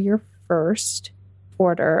 off for your first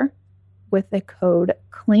order with the code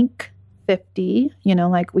CLINK50.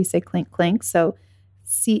 Like we say clink, clink. So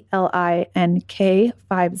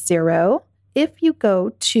CLINK50. If you go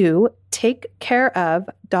to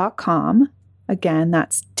takecareof.com, again,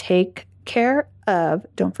 that's takecareof,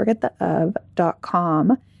 don't forget the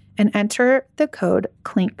of.com, and enter the code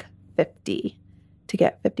CLINK50 to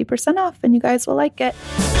get 50% off, and you guys will like it.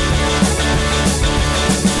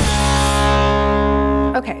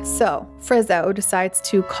 Okay, so Frizzo decides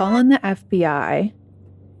to call in the FBI,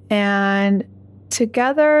 and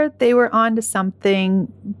together they were onto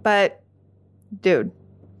something. But dude,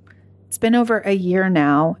 it's been over a year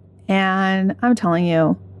now, and I'm telling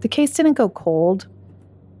you, the case didn't go cold,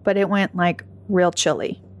 but it went like real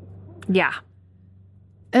chilly. Yeah.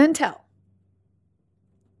 Until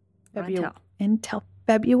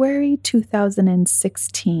February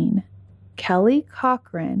 2016, Kelly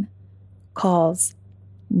Cochran calls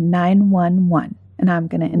 911. And I'm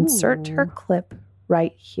going to insert her clip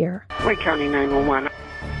right here. Wake County 911.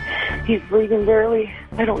 He's breathing barely.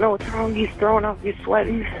 I don't know what's wrong. He's throwing up. He's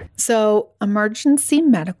sweating. So emergency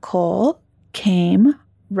medical came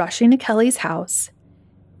rushing to Kelly's house.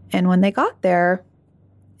 And when they got there,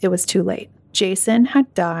 it was too late. Jason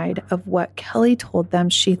had died of what Kelly told them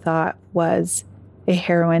she thought was a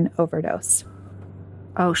heroin overdose.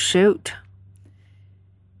 Oh, shoot.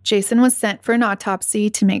 Jason was sent for an autopsy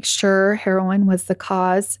to make sure heroin was the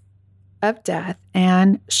cause of death.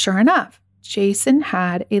 And sure enough, Jason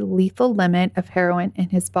had a lethal limit of heroin in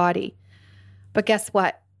his body. But guess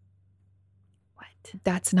what? What?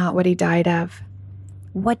 That's not what he died of.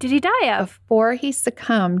 What did he die of? Before he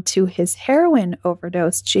succumbed to his heroin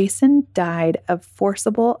overdose, Jason died of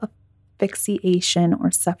forcible asphyxiation or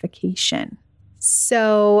suffocation.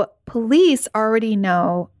 So police already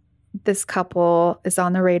know this couple is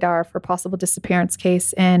on the radar for possible disappearance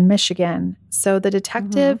case in Michigan. So the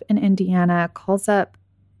detective in Indiana calls up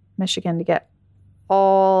Michigan to get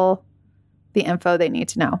all the info they need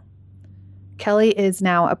to know. Kelly is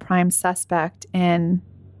now a prime suspect in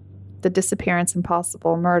the disappearance and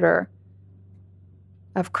possible murder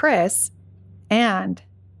of Chris and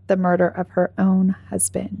the murder of her own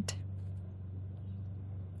husband.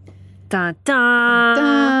 Dun, dun.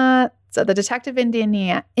 Dun. So the detective in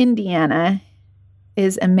Indiana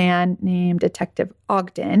is a man named Detective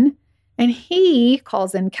Ogden, and he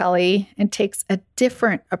calls in Kelly and takes a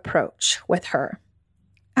different approach with her.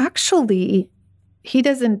 Actually, he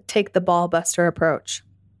doesn't take the ball buster approach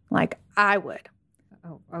like I would.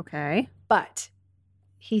 Oh, okay. But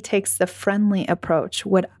he takes the friendly approach,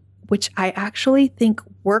 which I actually think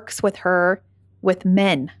works with her with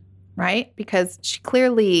men, right? Because she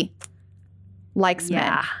clearly likes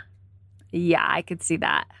men. Yeah, I could see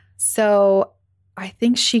that. So I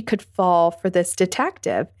think she could fall for this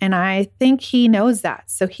detective. And I think he knows that.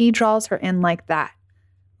 So he draws her in like that.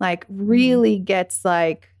 Like really gets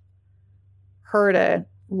like her to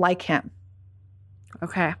like him.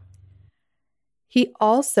 Okay. He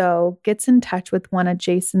also gets in touch with one of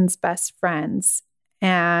Jason's best friends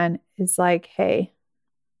and is like, hey,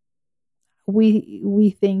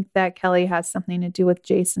 we think that Kelly has something to do with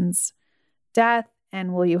Jason's death,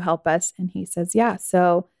 and will you help us? And he says, yeah.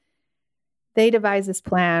 So they devise this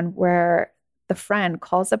plan where the friend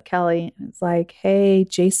calls up Kelly and is like, hey,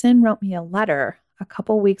 Jason wrote me a letter a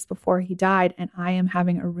couple weeks before he died, and I am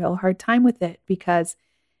having a real hard time with it because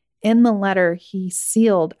in the letter, he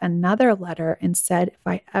sealed another letter and said,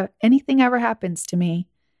 if anything ever happens to me,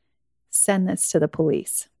 send this to the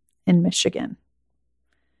police in Michigan.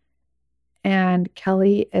 And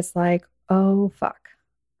Kelly is like, oh, fuck.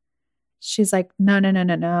 She's like,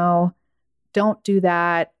 no. Don't do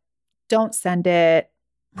that. Don't send it.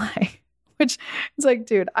 Like, which is like,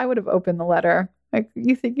 dude, I would have opened the letter. Like,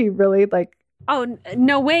 you think he really like... Oh,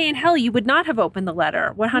 no way in hell you would not have opened the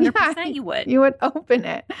letter. 100% you would. You would open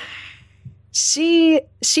it. She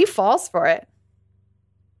falls for it.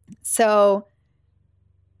 So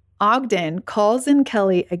Ogden calls in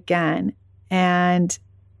Kelly again, and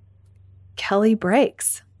Kelly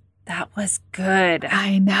breaks. That was good.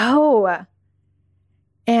 I know.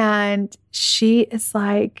 And she is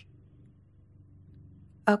like,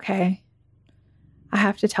 okay, I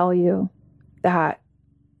have to tell you that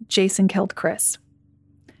Jason killed Chris.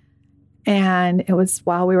 And it was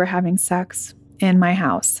while we were having sex in my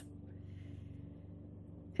house.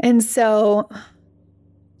 And so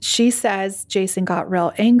she says Jason got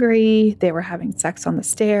real angry. They were having sex on the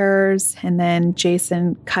stairs. And then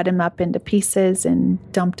Jason cut him up into pieces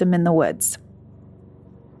and dumped him in the woods.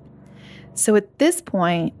 So at this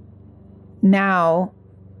point, now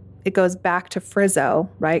it goes back to Frizzo,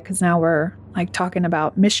 right? Because now we're like talking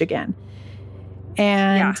about Michigan.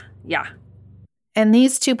 And yeah. And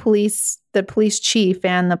these two police, the police chief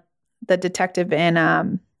and the detective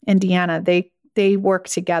in Indiana, they work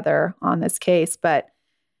together on this case. But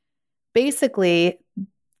basically,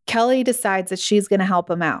 Kelly decides that she's going to help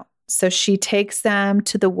him out. So she takes them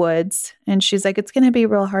to the woods and she's like, it's going to be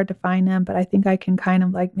real hard to find him, but I think I can kind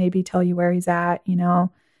of like maybe tell you where he's at. You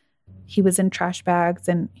know, he was in trash bags,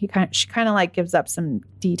 and she kind of like gives up some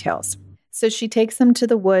details. So she takes them to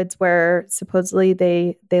the woods where supposedly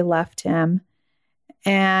they left him.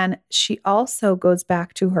 And she also goes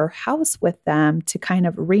back to her house with them to kind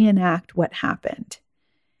of reenact what happened.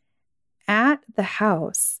 At the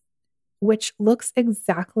house, which looks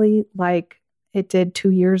exactly like it did 2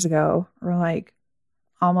 years ago, or like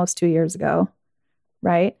almost 2 years ago,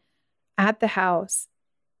 right? At the house,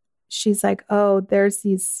 she's like, oh, there's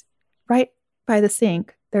these, right by the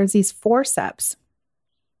sink, there's these forceps.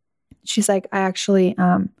 She's like, I actually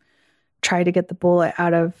tried to get the bullet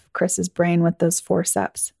out of Chris's brain with those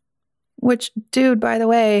forceps. Which, dude, by the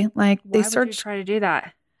way, like Why would you try to do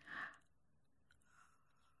that?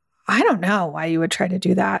 I don't know why you would try to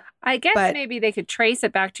do that. I guess but maybe they could trace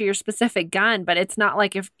it back to your specific gun, but it's not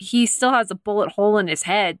like if he still has a bullet hole in his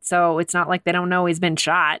head, so it's not like they don't know he's been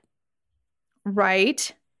shot.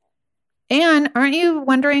 Right. And aren't you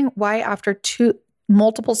wondering why after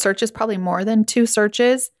multiple searches, probably more than 2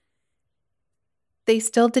 searches, they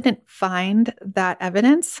still didn't find that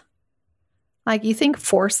evidence? Like, you think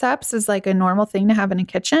forceps is like a normal thing to have in a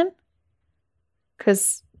kitchen?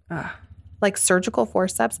 Because like surgical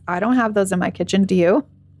forceps, I don't have those in my kitchen. Do you?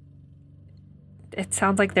 It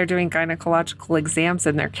sounds like they're doing gynecological exams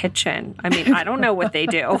in their kitchen. I mean, I don't know what they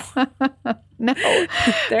do. No.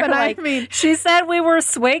 They're but like, I mean, she said we were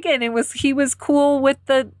swigging. He was cool with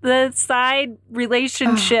the side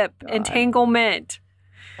relationship entanglement.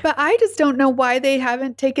 But I just don't know why they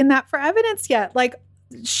haven't taken that for evidence yet. Like,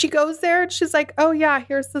 she goes there and she's like, oh yeah,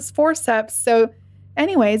 here's this forceps. So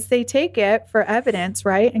anyways, they take it for evidence,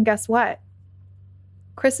 right? And guess what?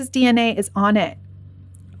 Chris's DNA is on it.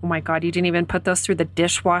 Oh my God, you didn't even put those through the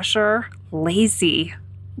dishwasher? Lazy.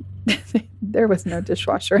 There was no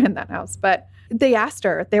dishwasher in that house, but they asked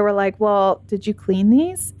her. They were like, well, did you clean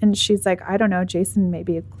these? And she's like, I don't know. Jason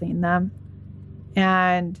maybe had cleaned them.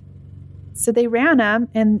 And so they ran them,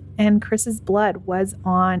 and Chris's blood was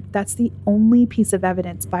on. That's the only piece of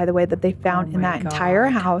evidence, by the way, that they found in that entire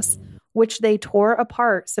house, which they tore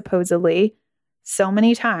apart supposedly so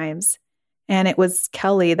many times. And it was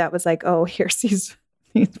Kelly that was like, oh, here's these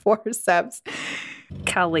forceps.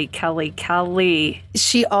 Kelly.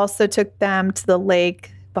 She also took them to the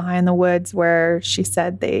lake behind the woods where she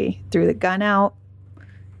said they threw the gun out.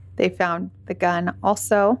 They found the gun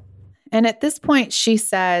also. And at this point, she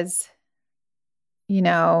says, you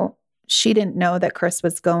know, she didn't know that Chris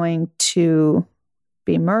was going to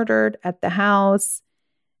be murdered at the house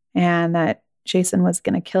and that Jason was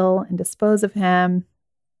going to kill and dispose of him.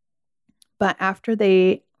 But after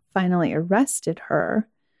they finally arrested her,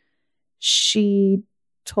 she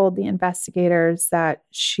told the investigators that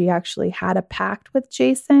she actually had a pact with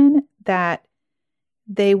Jason that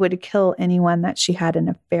they would kill anyone that she had an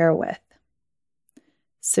affair with.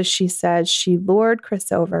 So she said she lured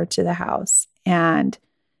Chris over to the house and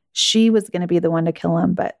she was going to be the one to kill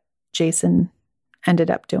him, but Jason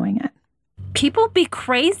ended up doing it. People be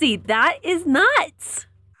crazy. That is nuts.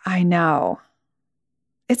 I know.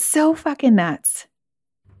 It's so fucking nuts.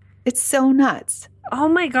 It's so nuts. Oh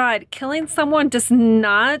my God. Killing someone does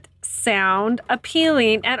not sound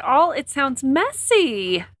appealing at all. It sounds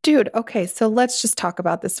messy. Dude, okay, so let's just talk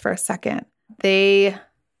about this for a second. They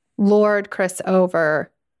lured Chris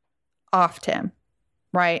over, offed him,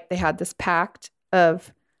 right? They had this pact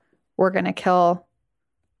of, we're going to kill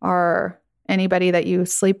anybody that you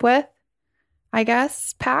sleep with, I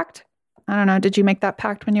guess, pact. I don't know. Did you make that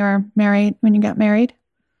pact when you were married, when you got married?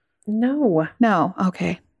 No. No.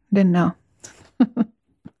 Okay. Didn't know.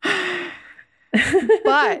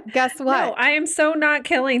 But guess what? No, I am so not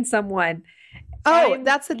killing someone. Oh,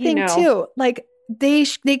 that's the thing too. Like they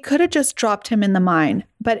could have just dropped him in the mine,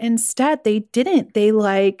 but instead they didn't. They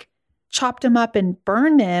like chopped him up and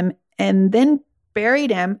burned him and then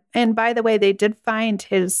buried him. And by the way, they did find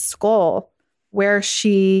his skull where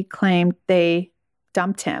she claimed they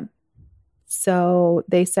dumped him. So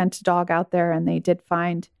they sent a dog out there and they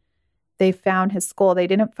found his skull. They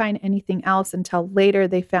didn't find anything else until later.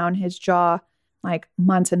 They found his jaw like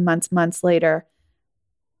months and months later.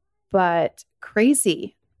 But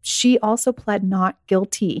crazy. She also pled not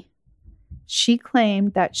guilty. She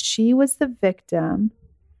claimed that she was the victim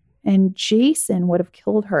and Jason would have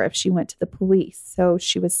killed her if she went to the police. So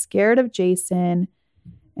she was scared of Jason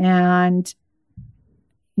and,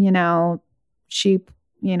 she,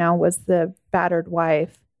 was the battered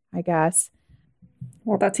wife, I guess.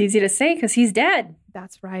 Well, that's easy to say because he's dead.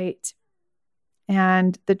 That's right.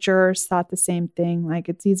 And the jurors thought the same thing. Like,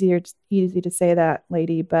 it's easy to say that,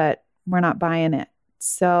 lady, but we're not buying it.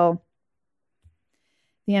 So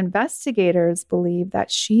the investigators believe that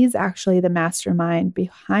she's actually the mastermind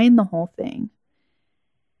behind the whole thing.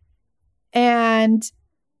 And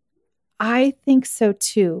I think so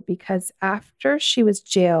too, because after she was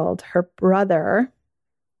jailed, her brother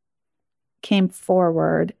came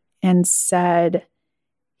forward and said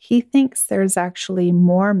he thinks there's actually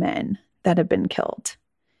more men that have been killed.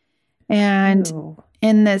 And Ew.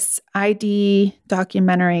 in this ID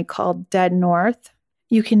documentary called Dead North,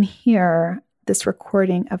 you can hear this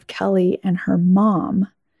recording of Kelly and her mom.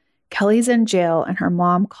 Kelly's in jail and her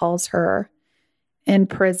mom calls her in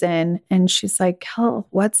prison and she's like, Kel,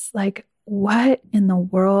 what in the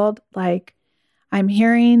world? Like, I'm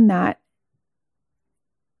hearing that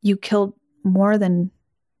you killed more than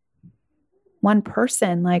one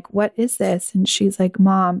person. Like, what is this? And she's like,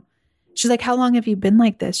 Mom, she's like, how long have you been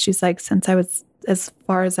like this? She's like, since I was as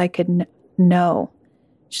far as I could know.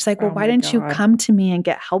 She's like, well, Oh why my didn't you God. come to me and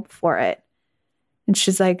get help for it? And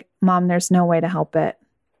she's like, Mom, there's no way to help it.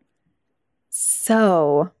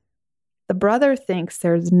 So the brother thinks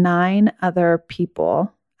there's 9 other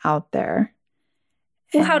people out there.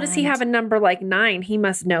 Well, how does he And have a number like 9? He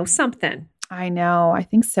must know something. I know. I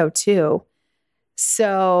think so too.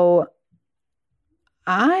 So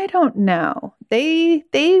I don't know. They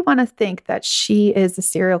want to think that she is a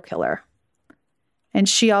serial killer. And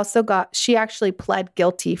she actually pled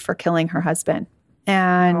guilty for killing her husband.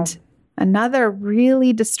 And Wow. another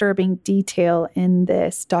really disturbing detail in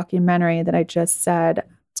this documentary that I just said,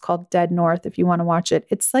 it's called Dead North if you want to watch it.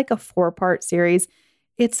 It's like a 4-part series.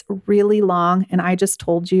 It's really long. And I just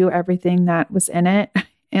told you everything that was in it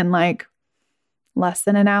in like less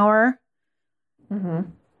than an hour, Mm-hmm.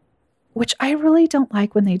 which I really don't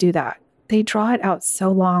like when they do that. They draw it out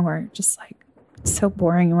so long where it's just like, it's so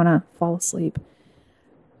boring. You want to fall asleep.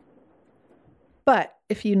 But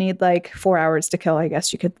if you need like 4 hours to kill, I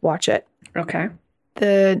guess you could watch it. Okay.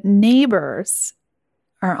 The neighbors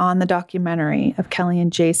are on the documentary of Kelly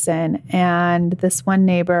and Jason. And this one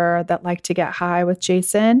neighbor that liked to get high with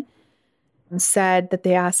Jason said that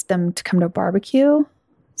they asked them to come to a barbecue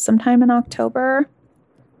sometime in October.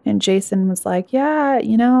 And Jason was like, yeah,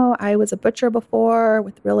 you know, I was a butcher before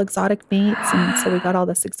with real exotic meats. And so we got all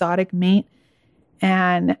this exotic meat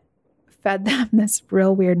and fed them this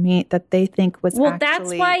real weird meat that they think was Well,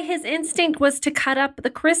 actually... that's why his instinct was to cut up the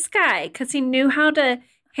Chris guy, because he knew how to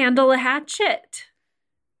handle a hatchet.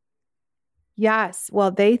 Yes.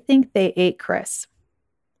 Well, they think they ate Chris,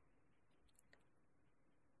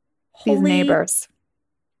 these Holy neighbors.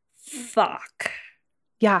 fuck.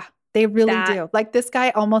 Yeah, they really That- do. Like this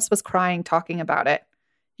guy almost was crying talking about it.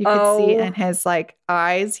 You could see Oh. in his like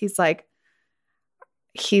eyes, he's like,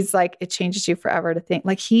 it changes you forever to think.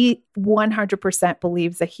 Like he 100%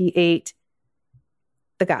 believes that he ate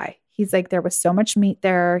the guy. He's like, there was so much meat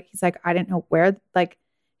there. He's like, I didn't know where, like,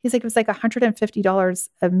 he's like, it was like $150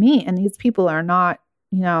 of meat. And these people are not,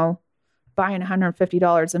 you know, buying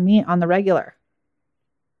 $150 of meat on the regular.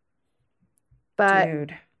 But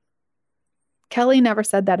Dude. Kelly never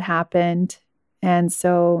said that happened. And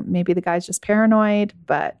so maybe the guy's just paranoid,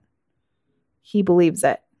 but he believes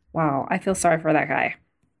it. Wow. I feel sorry for that guy.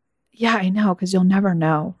 Yeah, I know, because you'll never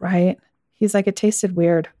know, right? He's like, it tasted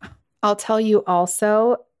weird. I'll tell you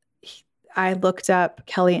also, I looked up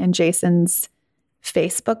Kelly and Jason's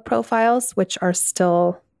Facebook profiles, which are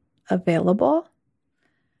still available.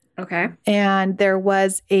 Okay. And there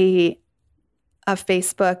was a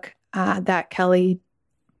Facebook that Kelly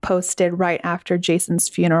posted right after Jason's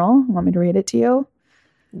funeral. Want me to read it to you?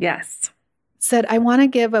 Yes. Said, I want to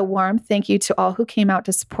give a warm thank you to all who came out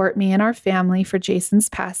to support me and our family for Jason's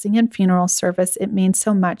passing and funeral service. It means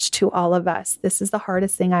so much to all of us. This is the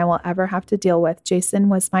hardest thing I will ever have to deal with. Jason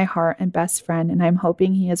was my heart and best friend, and I'm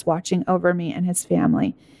hoping he is watching over me and his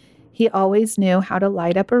family. He always knew how to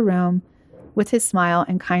light up a room with his smile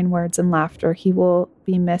and kind words and laughter. He will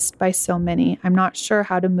be missed by so many. I'm not sure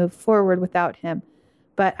how to move forward without him,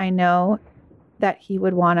 but I know that he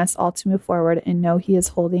would want us all to move forward and know he is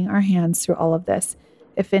holding our hands through all of this.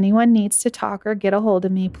 If anyone needs to talk or get a hold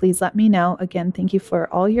of me, please let me know. Again, thank you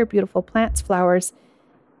for all your beautiful plants, flowers,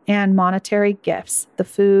 and monetary gifts, the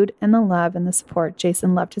food and the love and the support.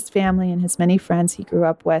 Jason loved his family and his many friends he grew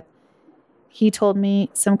up with. He told me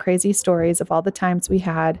some crazy stories of all the times we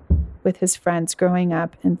had with his friends growing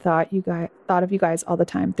up and thought of you guys all the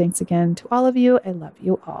time. Thanks again to all of you. I love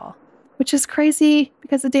you all. Which is crazy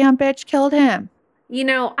because the damn bitch killed him. You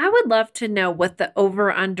know, I would love to know what the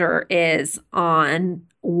over-under is on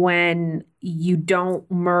when you don't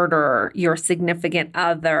murder your significant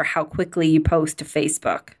other, how quickly you post to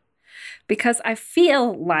Facebook. Because I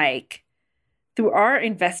feel like through our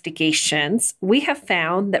investigations, we have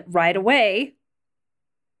found that right away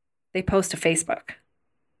they post to Facebook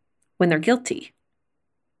when they're guilty.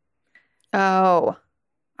 Oh,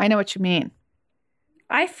 I know what you mean.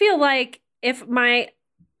 I feel like if my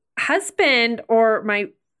husband or my,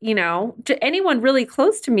 anyone really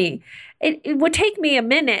close to me, it would take me a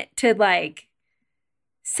minute to like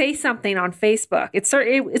say something on Facebook. It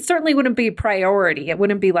certainly wouldn't be a priority. It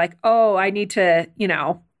wouldn't be like, oh, I need to,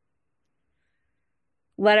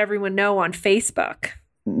 let everyone know on Facebook.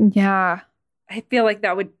 Yeah. I feel like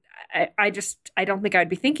that would, I don't think I'd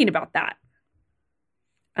be thinking about that.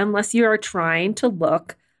 Unless you are trying to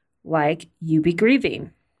look like you be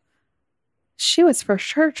grieving. She was for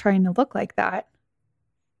sure trying to look like that.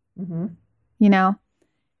 Mm-hmm.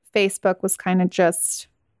 Facebook was kind of just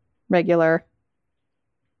regular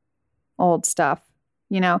old stuff,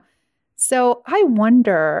 So I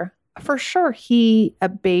wonder, for sure he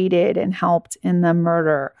abated and helped in the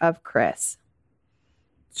murder of Chris.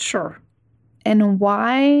 Sure. And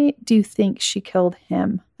why do you think she killed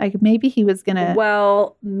him? Like maybe he was going to...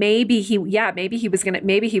 Well, maybe he was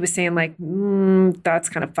saying like, that's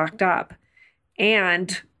kind of fucked up.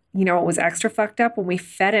 And, it was extra fucked up when we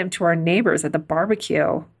fed him to our neighbors at the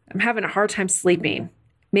barbecue. I'm having a hard time sleeping.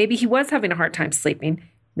 Maybe he was having a hard time sleeping.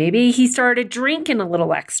 Maybe he started drinking a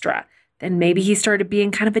little extra. Then maybe he started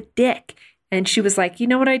being kind of a dick. And she was like, you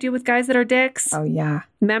know what I do with guys that are dicks? Oh, yeah.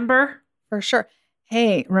 Remember? For sure.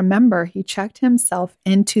 Hey, remember, he checked himself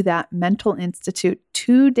into that mental institute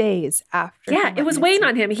 2 days after. Yeah, it was weighing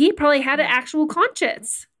on him. He probably had an actual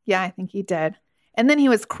conscience. Yeah, I think he did. And then he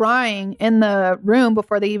was crying in the room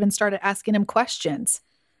before they even started asking him questions.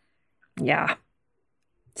 Yeah.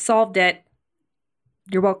 Solved it.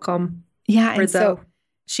 You're welcome. Yeah, and Rizzo. so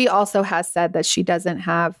she also has said that she doesn't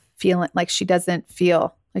have feeling, like she doesn't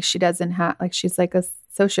feel like she doesn't have, like she's like a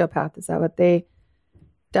sociopath. Is that what they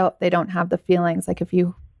don't have the feelings? Like if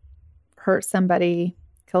you hurt somebody,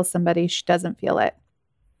 kill somebody, she doesn't feel it.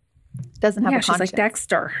 Doesn't have a conscience. She's like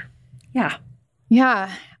Dexter. Yeah.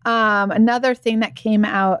 Yeah. Another thing that came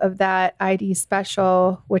out of that ID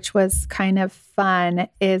special, which was kind of fun,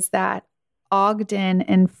 is that Ogden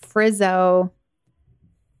and Frizzo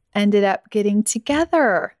ended up getting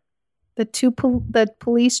together. The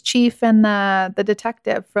police chief and the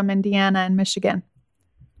detective from Indiana and Michigan.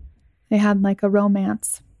 They had like a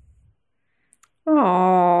romance.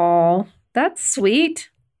 Oh, that's sweet.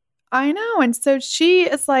 I know. And so she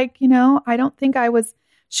is like, I don't think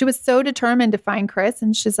she was so determined to find Chris.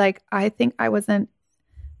 And she's like, I think I wasn't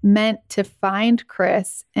meant to find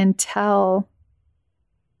Chris until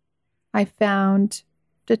I found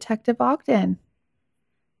Detective Ogden.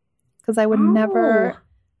 Because I would never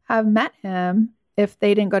have met him if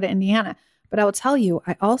they didn't go to Indiana. But I will tell you,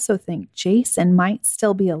 I also think Jason might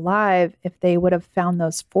still be alive if they would have found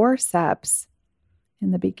those forceps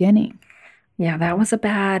in the beginning. Yeah, that was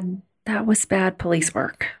bad police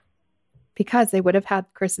work. Because they would have had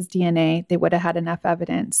Chris's DNA. They would have had enough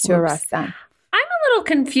evidence to arrest them. I'm a little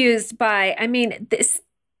confused by,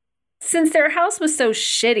 since their house was so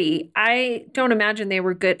shitty, I don't imagine they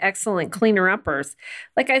were good, excellent cleaner-uppers.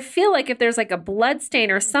 Like, I feel like if there's like a blood stain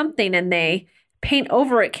or something and they paint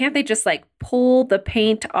over it, can't they just like pull the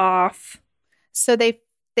paint off? So they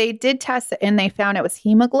did test it and they found it was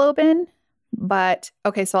hemoglobin. But,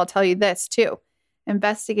 okay, so I'll tell you this too.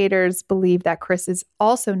 Investigators believe that Chris is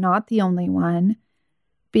also not the only one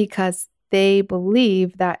because they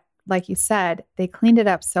believe that, like you said, they cleaned it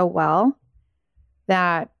up so well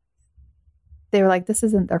that they were like, this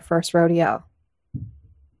isn't their first rodeo.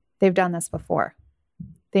 They've done this before.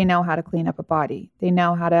 They know how to clean up a body. They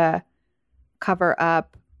know how to cover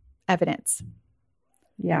up evidence.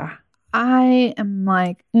 Yeah. I am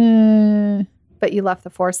like, but you left the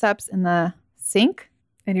forceps in the sink?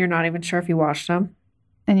 And you're not even sure if you washed them?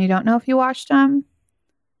 And you don't know if you washed them?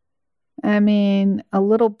 I mean, a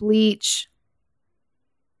little bleach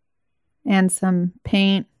and some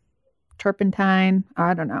paint, turpentine,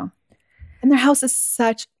 I don't know. And their house is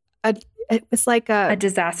it was like a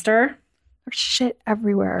disaster. There's shit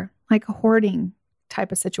everywhere, like a hoarding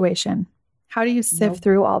type of situation. How do you sift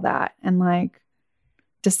through all that and like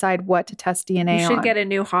decide what to test DNA on? You should get a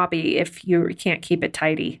new hobby if you can't keep it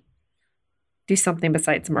tidy. Do something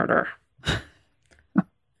besides murder.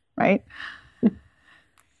 Right?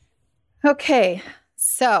 Okay.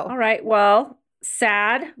 So. All right. Well,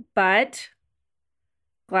 sad, but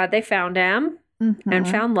glad they found him and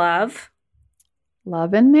found love.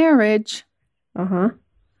 Love and marriage. Uh-huh.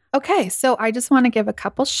 Okay. So I just want to give a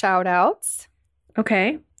couple shout outs.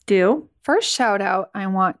 Okay. Do. First shout out I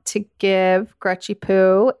want to give, Gretchy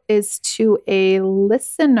Poo, is to a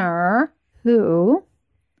listener who,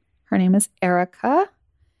 her name is Erica,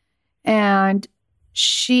 and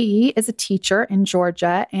she is a teacher in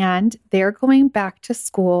Georgia, and they're going back to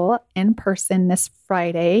school in person this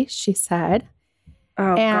Friday, she said.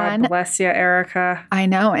 Oh, And- God bless you, Erica. I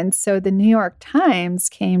know. And so the New York Times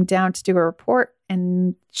came down to do a report,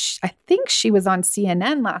 and I think she was on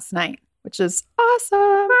CNN last night, which is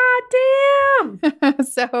awesome. God damn.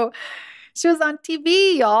 So she was on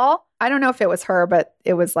TV, y'all. I don't know if it was her, but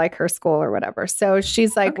it was like her school or whatever. So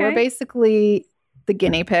she's like, Okay. we're basically the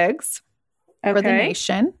guinea pigs for the Okay.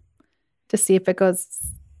 nation to see if it goes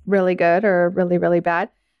really good or really, really bad.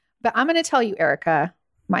 But I'm going to tell you, Erica,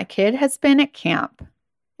 my kid has been at camp,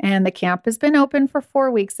 and the camp has been open for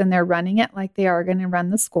 4 weeks, and they're running it like they are going to run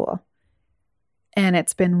the school. And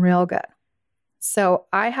it's been real good. So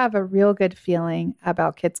I have a real good feeling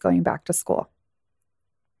about kids going back to school.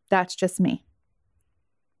 That's just me.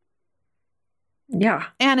 Yeah.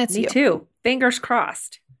 And it's Me you. too. Fingers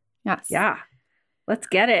crossed. Yes. Yeah. Let's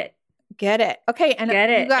get it. Get it. Okay. And Get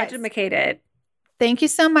you it. guys, Educated. thank you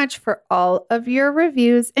so much for all of your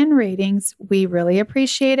reviews and ratings. We really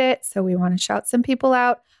appreciate it. So we want to shout some people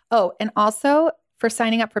out. Oh, and also for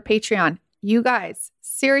signing up for Patreon. You guys,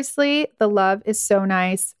 seriously, the love is so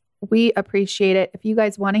nice. We appreciate it. If you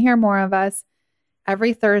guys want to hear more of us,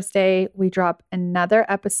 every Thursday we drop another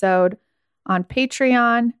episode on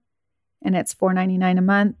Patreon, and it's $4.99 a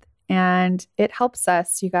month. And it helps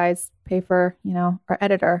us, you guys, pay for, our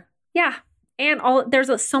editor. Yeah. And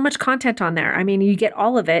there's so much content on there. I mean, you get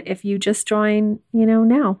all of it if you just join,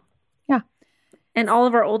 now. Yeah. And all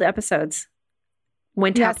of our old episodes.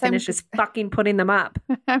 When Tap Yes, I'm- finishes fucking putting them up,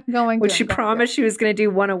 I'm going to. which she I'm going to. promised she was going to do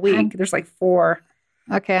one a week. There's like 4.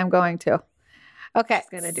 Okay, I'm going to. Okay. She's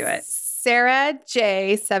gonna do it. Sarah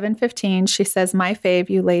J 715. She says, "My fave,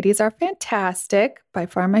 you ladies are fantastic. By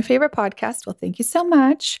far my favorite podcast." Well, thank you so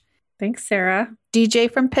much. Thanks, Sarah.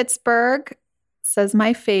 DJ from Pittsburgh says,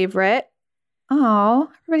 "My favorite."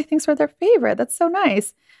 Oh, everybody thinks we're their favorite. That's so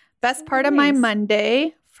nice. Best So part of my nice.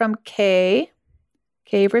 Monday from K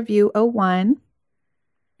Review 01.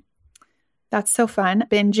 That's so fun.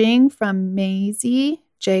 Binging from Maisie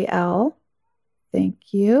JL.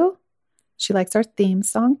 Thank you. She likes our theme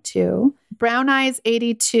song too. Brown Eyes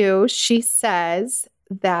 82. She says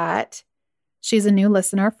that she's a new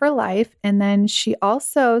listener for life. And then she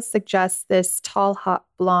also suggests this tall, hot,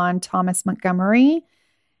 blonde Thomas Montgomery.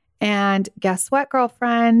 And guess what,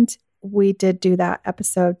 girlfriend? We did do that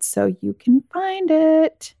episode, so you can find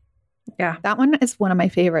it. Yeah. That one is one of my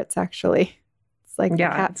favorites, actually. It's like the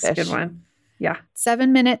Yeah, it's a catfish. good one. Yeah.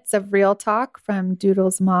 7 minutes of real talk from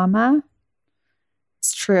Doodle's mama.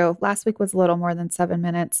 It's true. Last week was a little more than 7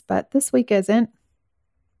 minutes, but this week isn't.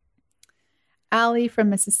 Allie from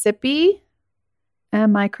Mississippi.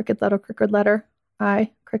 And my crooked letter.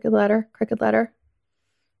 I, crooked letter.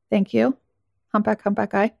 Thank you.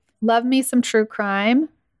 Humpback I. Love me some true crime.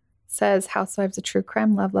 Says Housewives of True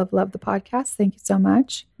Crime. Love the podcast. Thank you so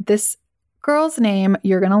much. This girl's name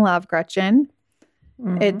you're going to love, Gretchen.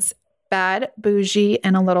 Mhm. It's Bad, Bougie,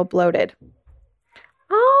 and a Little Bloated.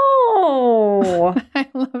 Oh, I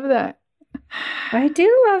love that. I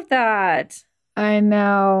do love that. I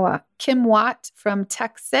know. Kim Watt from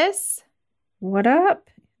Texas. What up?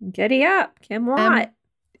 Giddy up, Kim Watt.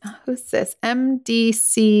 Who's this?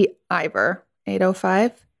 MDC Ivor,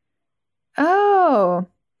 805. Oh,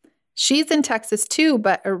 she's in Texas too,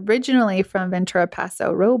 but originally from Ventura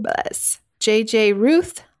Paso Robles. JJ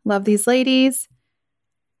Ruth, love these ladies.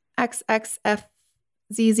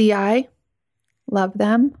 XXFZZI, love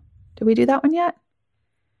them. Did we do that one yet?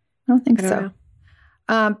 I don't think I don't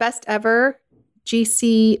so. know. Best ever,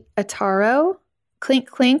 GC Ataro. Clink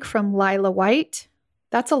Clink from Lila White.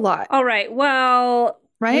 That's a lot, All right. Well,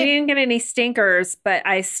 we right? didn't get any stinkers, but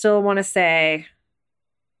I still want to say,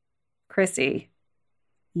 Chrissy,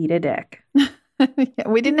 eat a dick.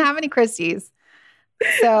 We didn't have any Christies.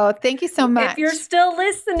 So thank you so much. If you're still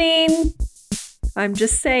listening, I'm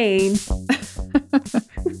just saying.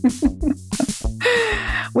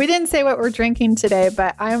 We didn't say what we're drinking today,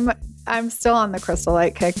 but I'm still on the Crystal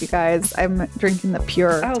Light kick, you guys. I'm drinking the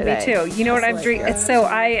pure Oh, today. me too. You know what I'm Crystal Light drinking? Pure. So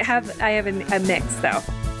I have a mix though.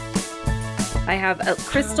 I have a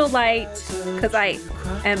Crystal Light because I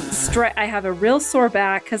have a real sore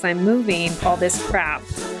back because I'm moving all this crap.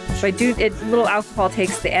 So I do it. Little alcohol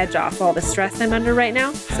takes the edge off all the stress I'm under right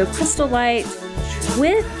now. So Crystal Light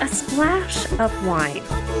with a splash of wine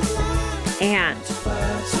and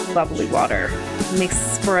bubbly water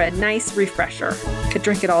makes for a nice refresher. Could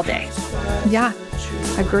drink it all day. Yeah,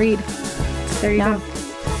 agreed. There you Yeah.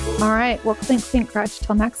 go. All right. Well, clink, clink, Gretch.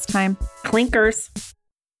 Till next time. Clinkers.